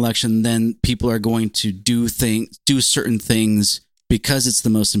important election, then people are going to do certain things because it's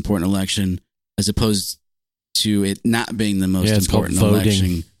the most important election, as opposed to it not being the most important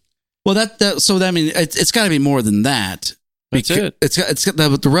election. Well, I mean, it's got to be more than that. That's it.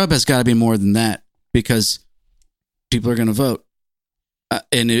 The rub has got to be more than that, because people are going to vote,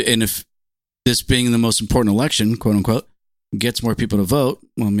 and if this being the most important election, quote unquote, gets more people to vote,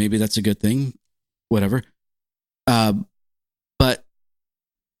 well, maybe that's a good thing, whatever. But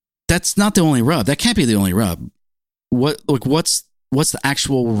that's not the only rub. That can't be the only rub. What's the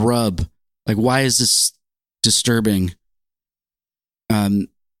actual rub? Like, why is this disturbing?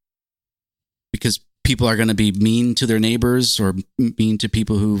 Because people are going to be mean to their neighbors or mean to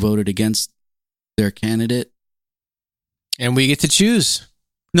people who voted against their candidate. And we get to choose.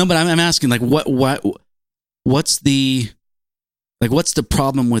 No, but I'm asking, like, what's the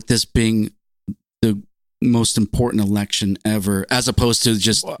problem with this being the most important election ever, as opposed to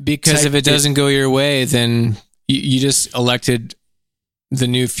just because if it doesn't go your way, then you just elected the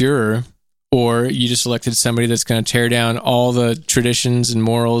new Führer, or you just elected somebody that's going to tear down all the traditions and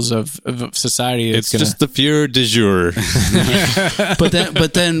morals of society. It's just the Führer du jour. But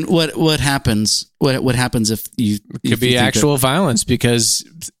then what happens? What happens if you could be actual violence because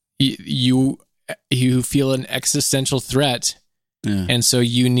you feel an existential threat, and so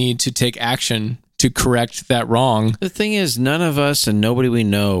you need to take action to correct that wrong. The thing is, none of us and nobody we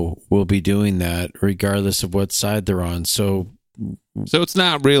know will be doing that, regardless of what side they're on. So it's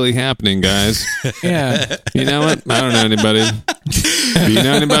not really happening, guys. Yeah. You know what? I don't know anybody. Do you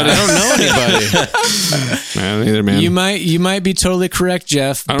know anybody? I don't know anybody. Neither, man. You might be totally correct,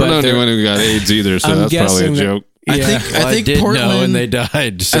 Jeff. I don't know anyone who got AIDS either, so that's probably a joke. Yeah. I think Portland, know, and they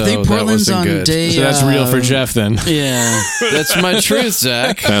died. So I think Portland's that on good. day. So that's real for Jeff, then. Yeah, that's my truth,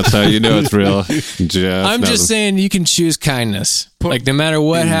 Zach. That's how you know it's real, Jeff. I'm just saying you can choose kindness. Like no matter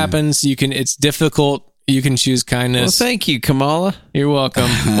what happens, you can. It's difficult. You can choose kindness. Well, thank you, Kamala. You're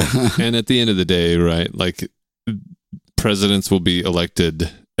welcome. And at the end of the day, right? Like presidents will be elected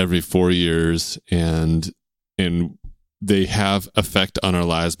every 4 years, and they have effect on our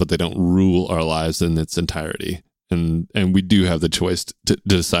lives, but they don't rule our lives in its entirety. And we do have the choice to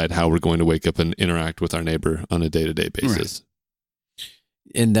decide how we're going to wake up and interact with our neighbor on a day-to-day basis. Right.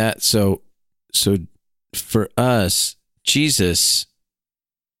 And that so for us, Jesus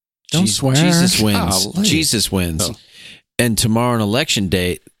swear. Jesus wins. Golly. Jesus wins. Oh. And tomorrow on election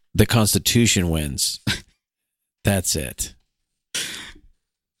day, the Constitution wins. That's it.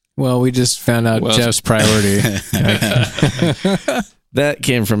 Well, we just found out Jeff's priority. That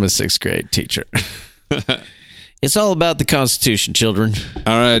came from a 6th grade teacher. It's all about the Constitution, children.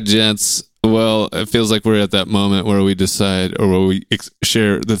 All right, gents. Well, it feels like we're at that moment where we decide or where we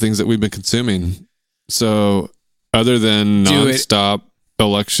share the things that we've been consuming. So other than nonstop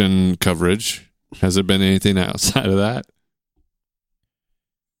election coverage, has there been anything outside of that?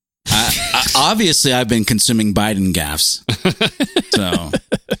 Obviously, I've been consuming Biden gaffes. So,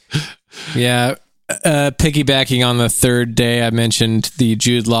 yeah, piggybacking on the third day, I mentioned the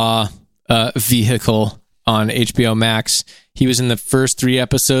Jude Law vehicle on HBO Max. He was in the first 3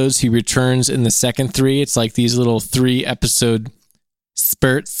 episodes. He returns in the second 3. It's like these little 3-episode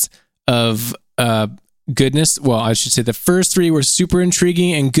spurts of goodness. Well, I should say the first 3 were super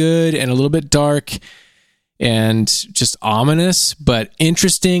intriguing and good and a little bit dark and just ominous, but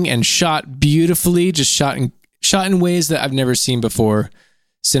interesting and shot beautifully, just shot in ways that I've never seen before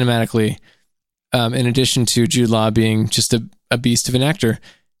cinematically, in addition to Jude Law being just a beast of an actor.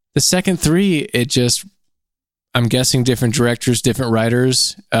 The second 3, I'm guessing different directors, different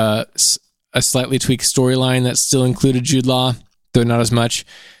writers, a slightly tweaked storyline that still included Jude Law, though not as much.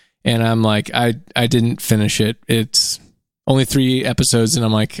 And I'm like, I didn't finish it. It's only 3 episodes, and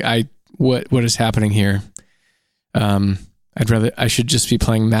I'm like, what is happening here? I should just be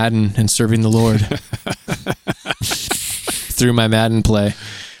playing Madden and serving the Lord through my Madden play.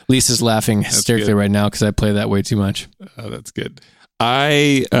 Lisa's laughing hysterically right now because I play that way too much. Oh, that's good.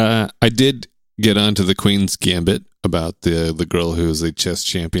 I did get onto the Queen's Gambit about the girl who is the chess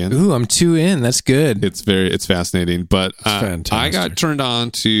champion. Ooh, I'm 2 in. That's good. It's fascinating. But I got turned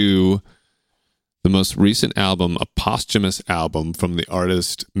on to the most recent album, a posthumous album from the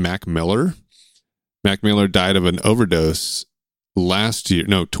artist Mac Miller. Mac Miller died of an overdose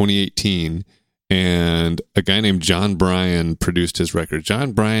 2018, and a guy named John Bryan produced his record.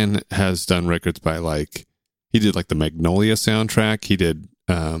 John Bryan has done records by he did the Magnolia soundtrack. He did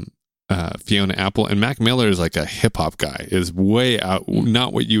Fiona Apple, and Mac Miller is like a hip hop guy. Is way out,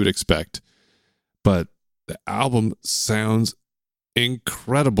 not what you would expect, but the album sounds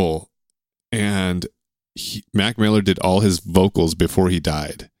incredible. And Mac Miller did all his vocals before he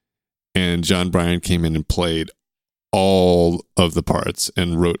died. And John Bryan came in and played all of the parts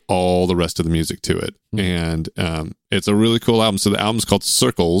and wrote all the rest of the music to it. And it's a really cool album. So the album's called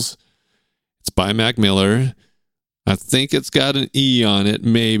Circles. It's by Mac Miller. I think it's got an E on it,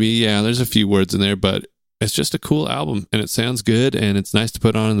 maybe. Yeah, there's a few words in there, but it's just a cool album. And it sounds good, and it's nice to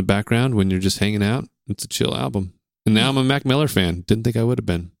put on in the background when you're just hanging out. It's a chill album. And now I'm a Mac Miller fan. Didn't think I would have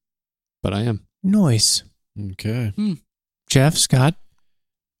been, but I am. Nice. Okay. Jeff, Scott?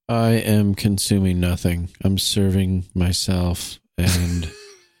 I am consuming nothing. I'm serving myself, and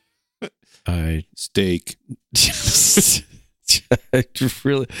steak.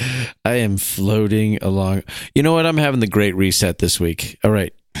 I am floating along. You know what? I'm having the great reset this week. All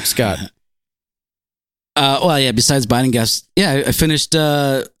right, Scott. Well, yeah. Besides Biden gaffes, yeah, I finished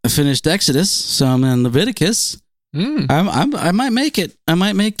Exodus, so I'm in Leviticus. I might make it. I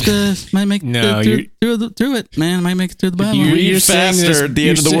might make through it, man. I might make it through the Bible. Read faster. The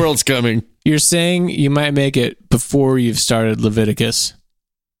end of the world's coming. You're saying you might make it before you've started Leviticus.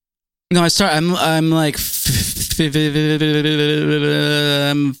 No, I'm like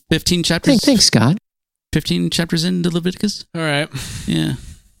 15 chapters. Thanks, Scott. 15 chapters into Leviticus. All right. Yeah.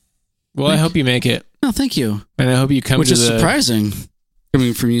 Well, I hope you make it. No, thank you. And I hope you come Which to is surprising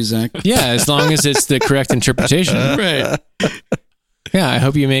coming from you, Zach. Yeah, as long as it's the correct interpretation. Right. Yeah, I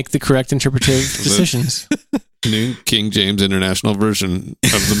hope you make the correct interpretive decisions. New King James International Version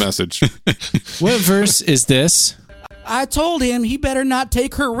of the message. What verse is this? I told him he better not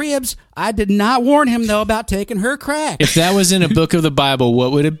take her ribs. I did not warn him, though, about taking her crack. If that was in a book of the Bible,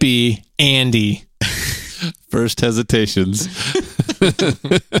 what would it be? Andy. First hesitations.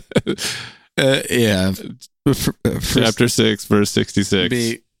 Yeah. Chapter 6, verse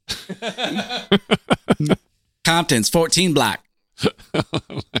 66. Compton's 14 block. Oh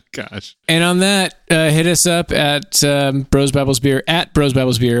my gosh. And on that, hit us up at Bros Bibles Beer, at Bros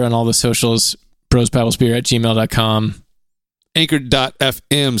Bibles Beer on all the socials, brosbiblesbeer@gmail.com.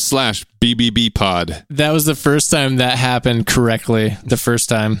 Anchor.fm/BBB pod. That was the first time that happened correctly. The first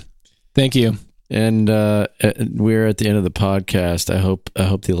time. Thank you. And we're at the end of the podcast. I hope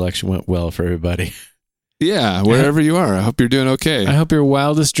the election went well for everybody. Yeah, wherever you are. I hope you're doing okay. I hope your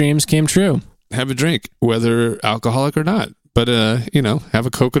wildest dreams came true. Have a drink, whether alcoholic or not. But, have a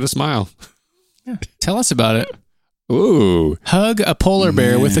Coke and a smile. Yeah. Tell us about it. Ooh. Hug a polar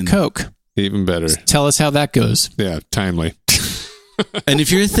bear with a Coke. Even better. Tell us how that goes. Yeah, timely. And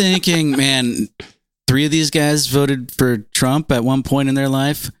if you're thinking, man, 3 of these guys voted for Trump at one point in their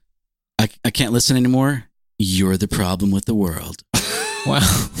life, I can't listen anymore. You're the problem with the world. Wow.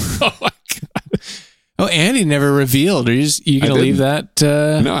 Oh, my God. Oh, Andy never revealed. Are you going to leave that?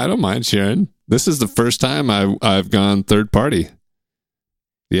 No, I don't mind sharing. This is the first time I've gone third party.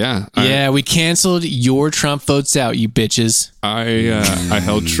 Yeah. We canceled your Trump votes out, you bitches. I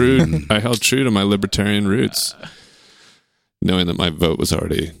held true. I held true to my libertarian roots, knowing that my vote was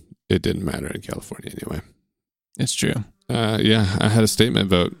it didn't matter in California anyway. It's true. I had a statement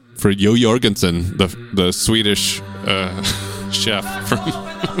vote for Jo Jorgensen, the Swedish chef from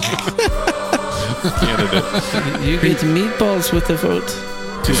candidate. You get meatballs with the vote.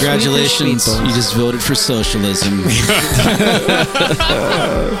 Congratulations, you just voted for socialism.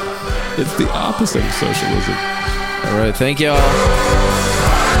 It's the opposite of socialism. All right, thank you all.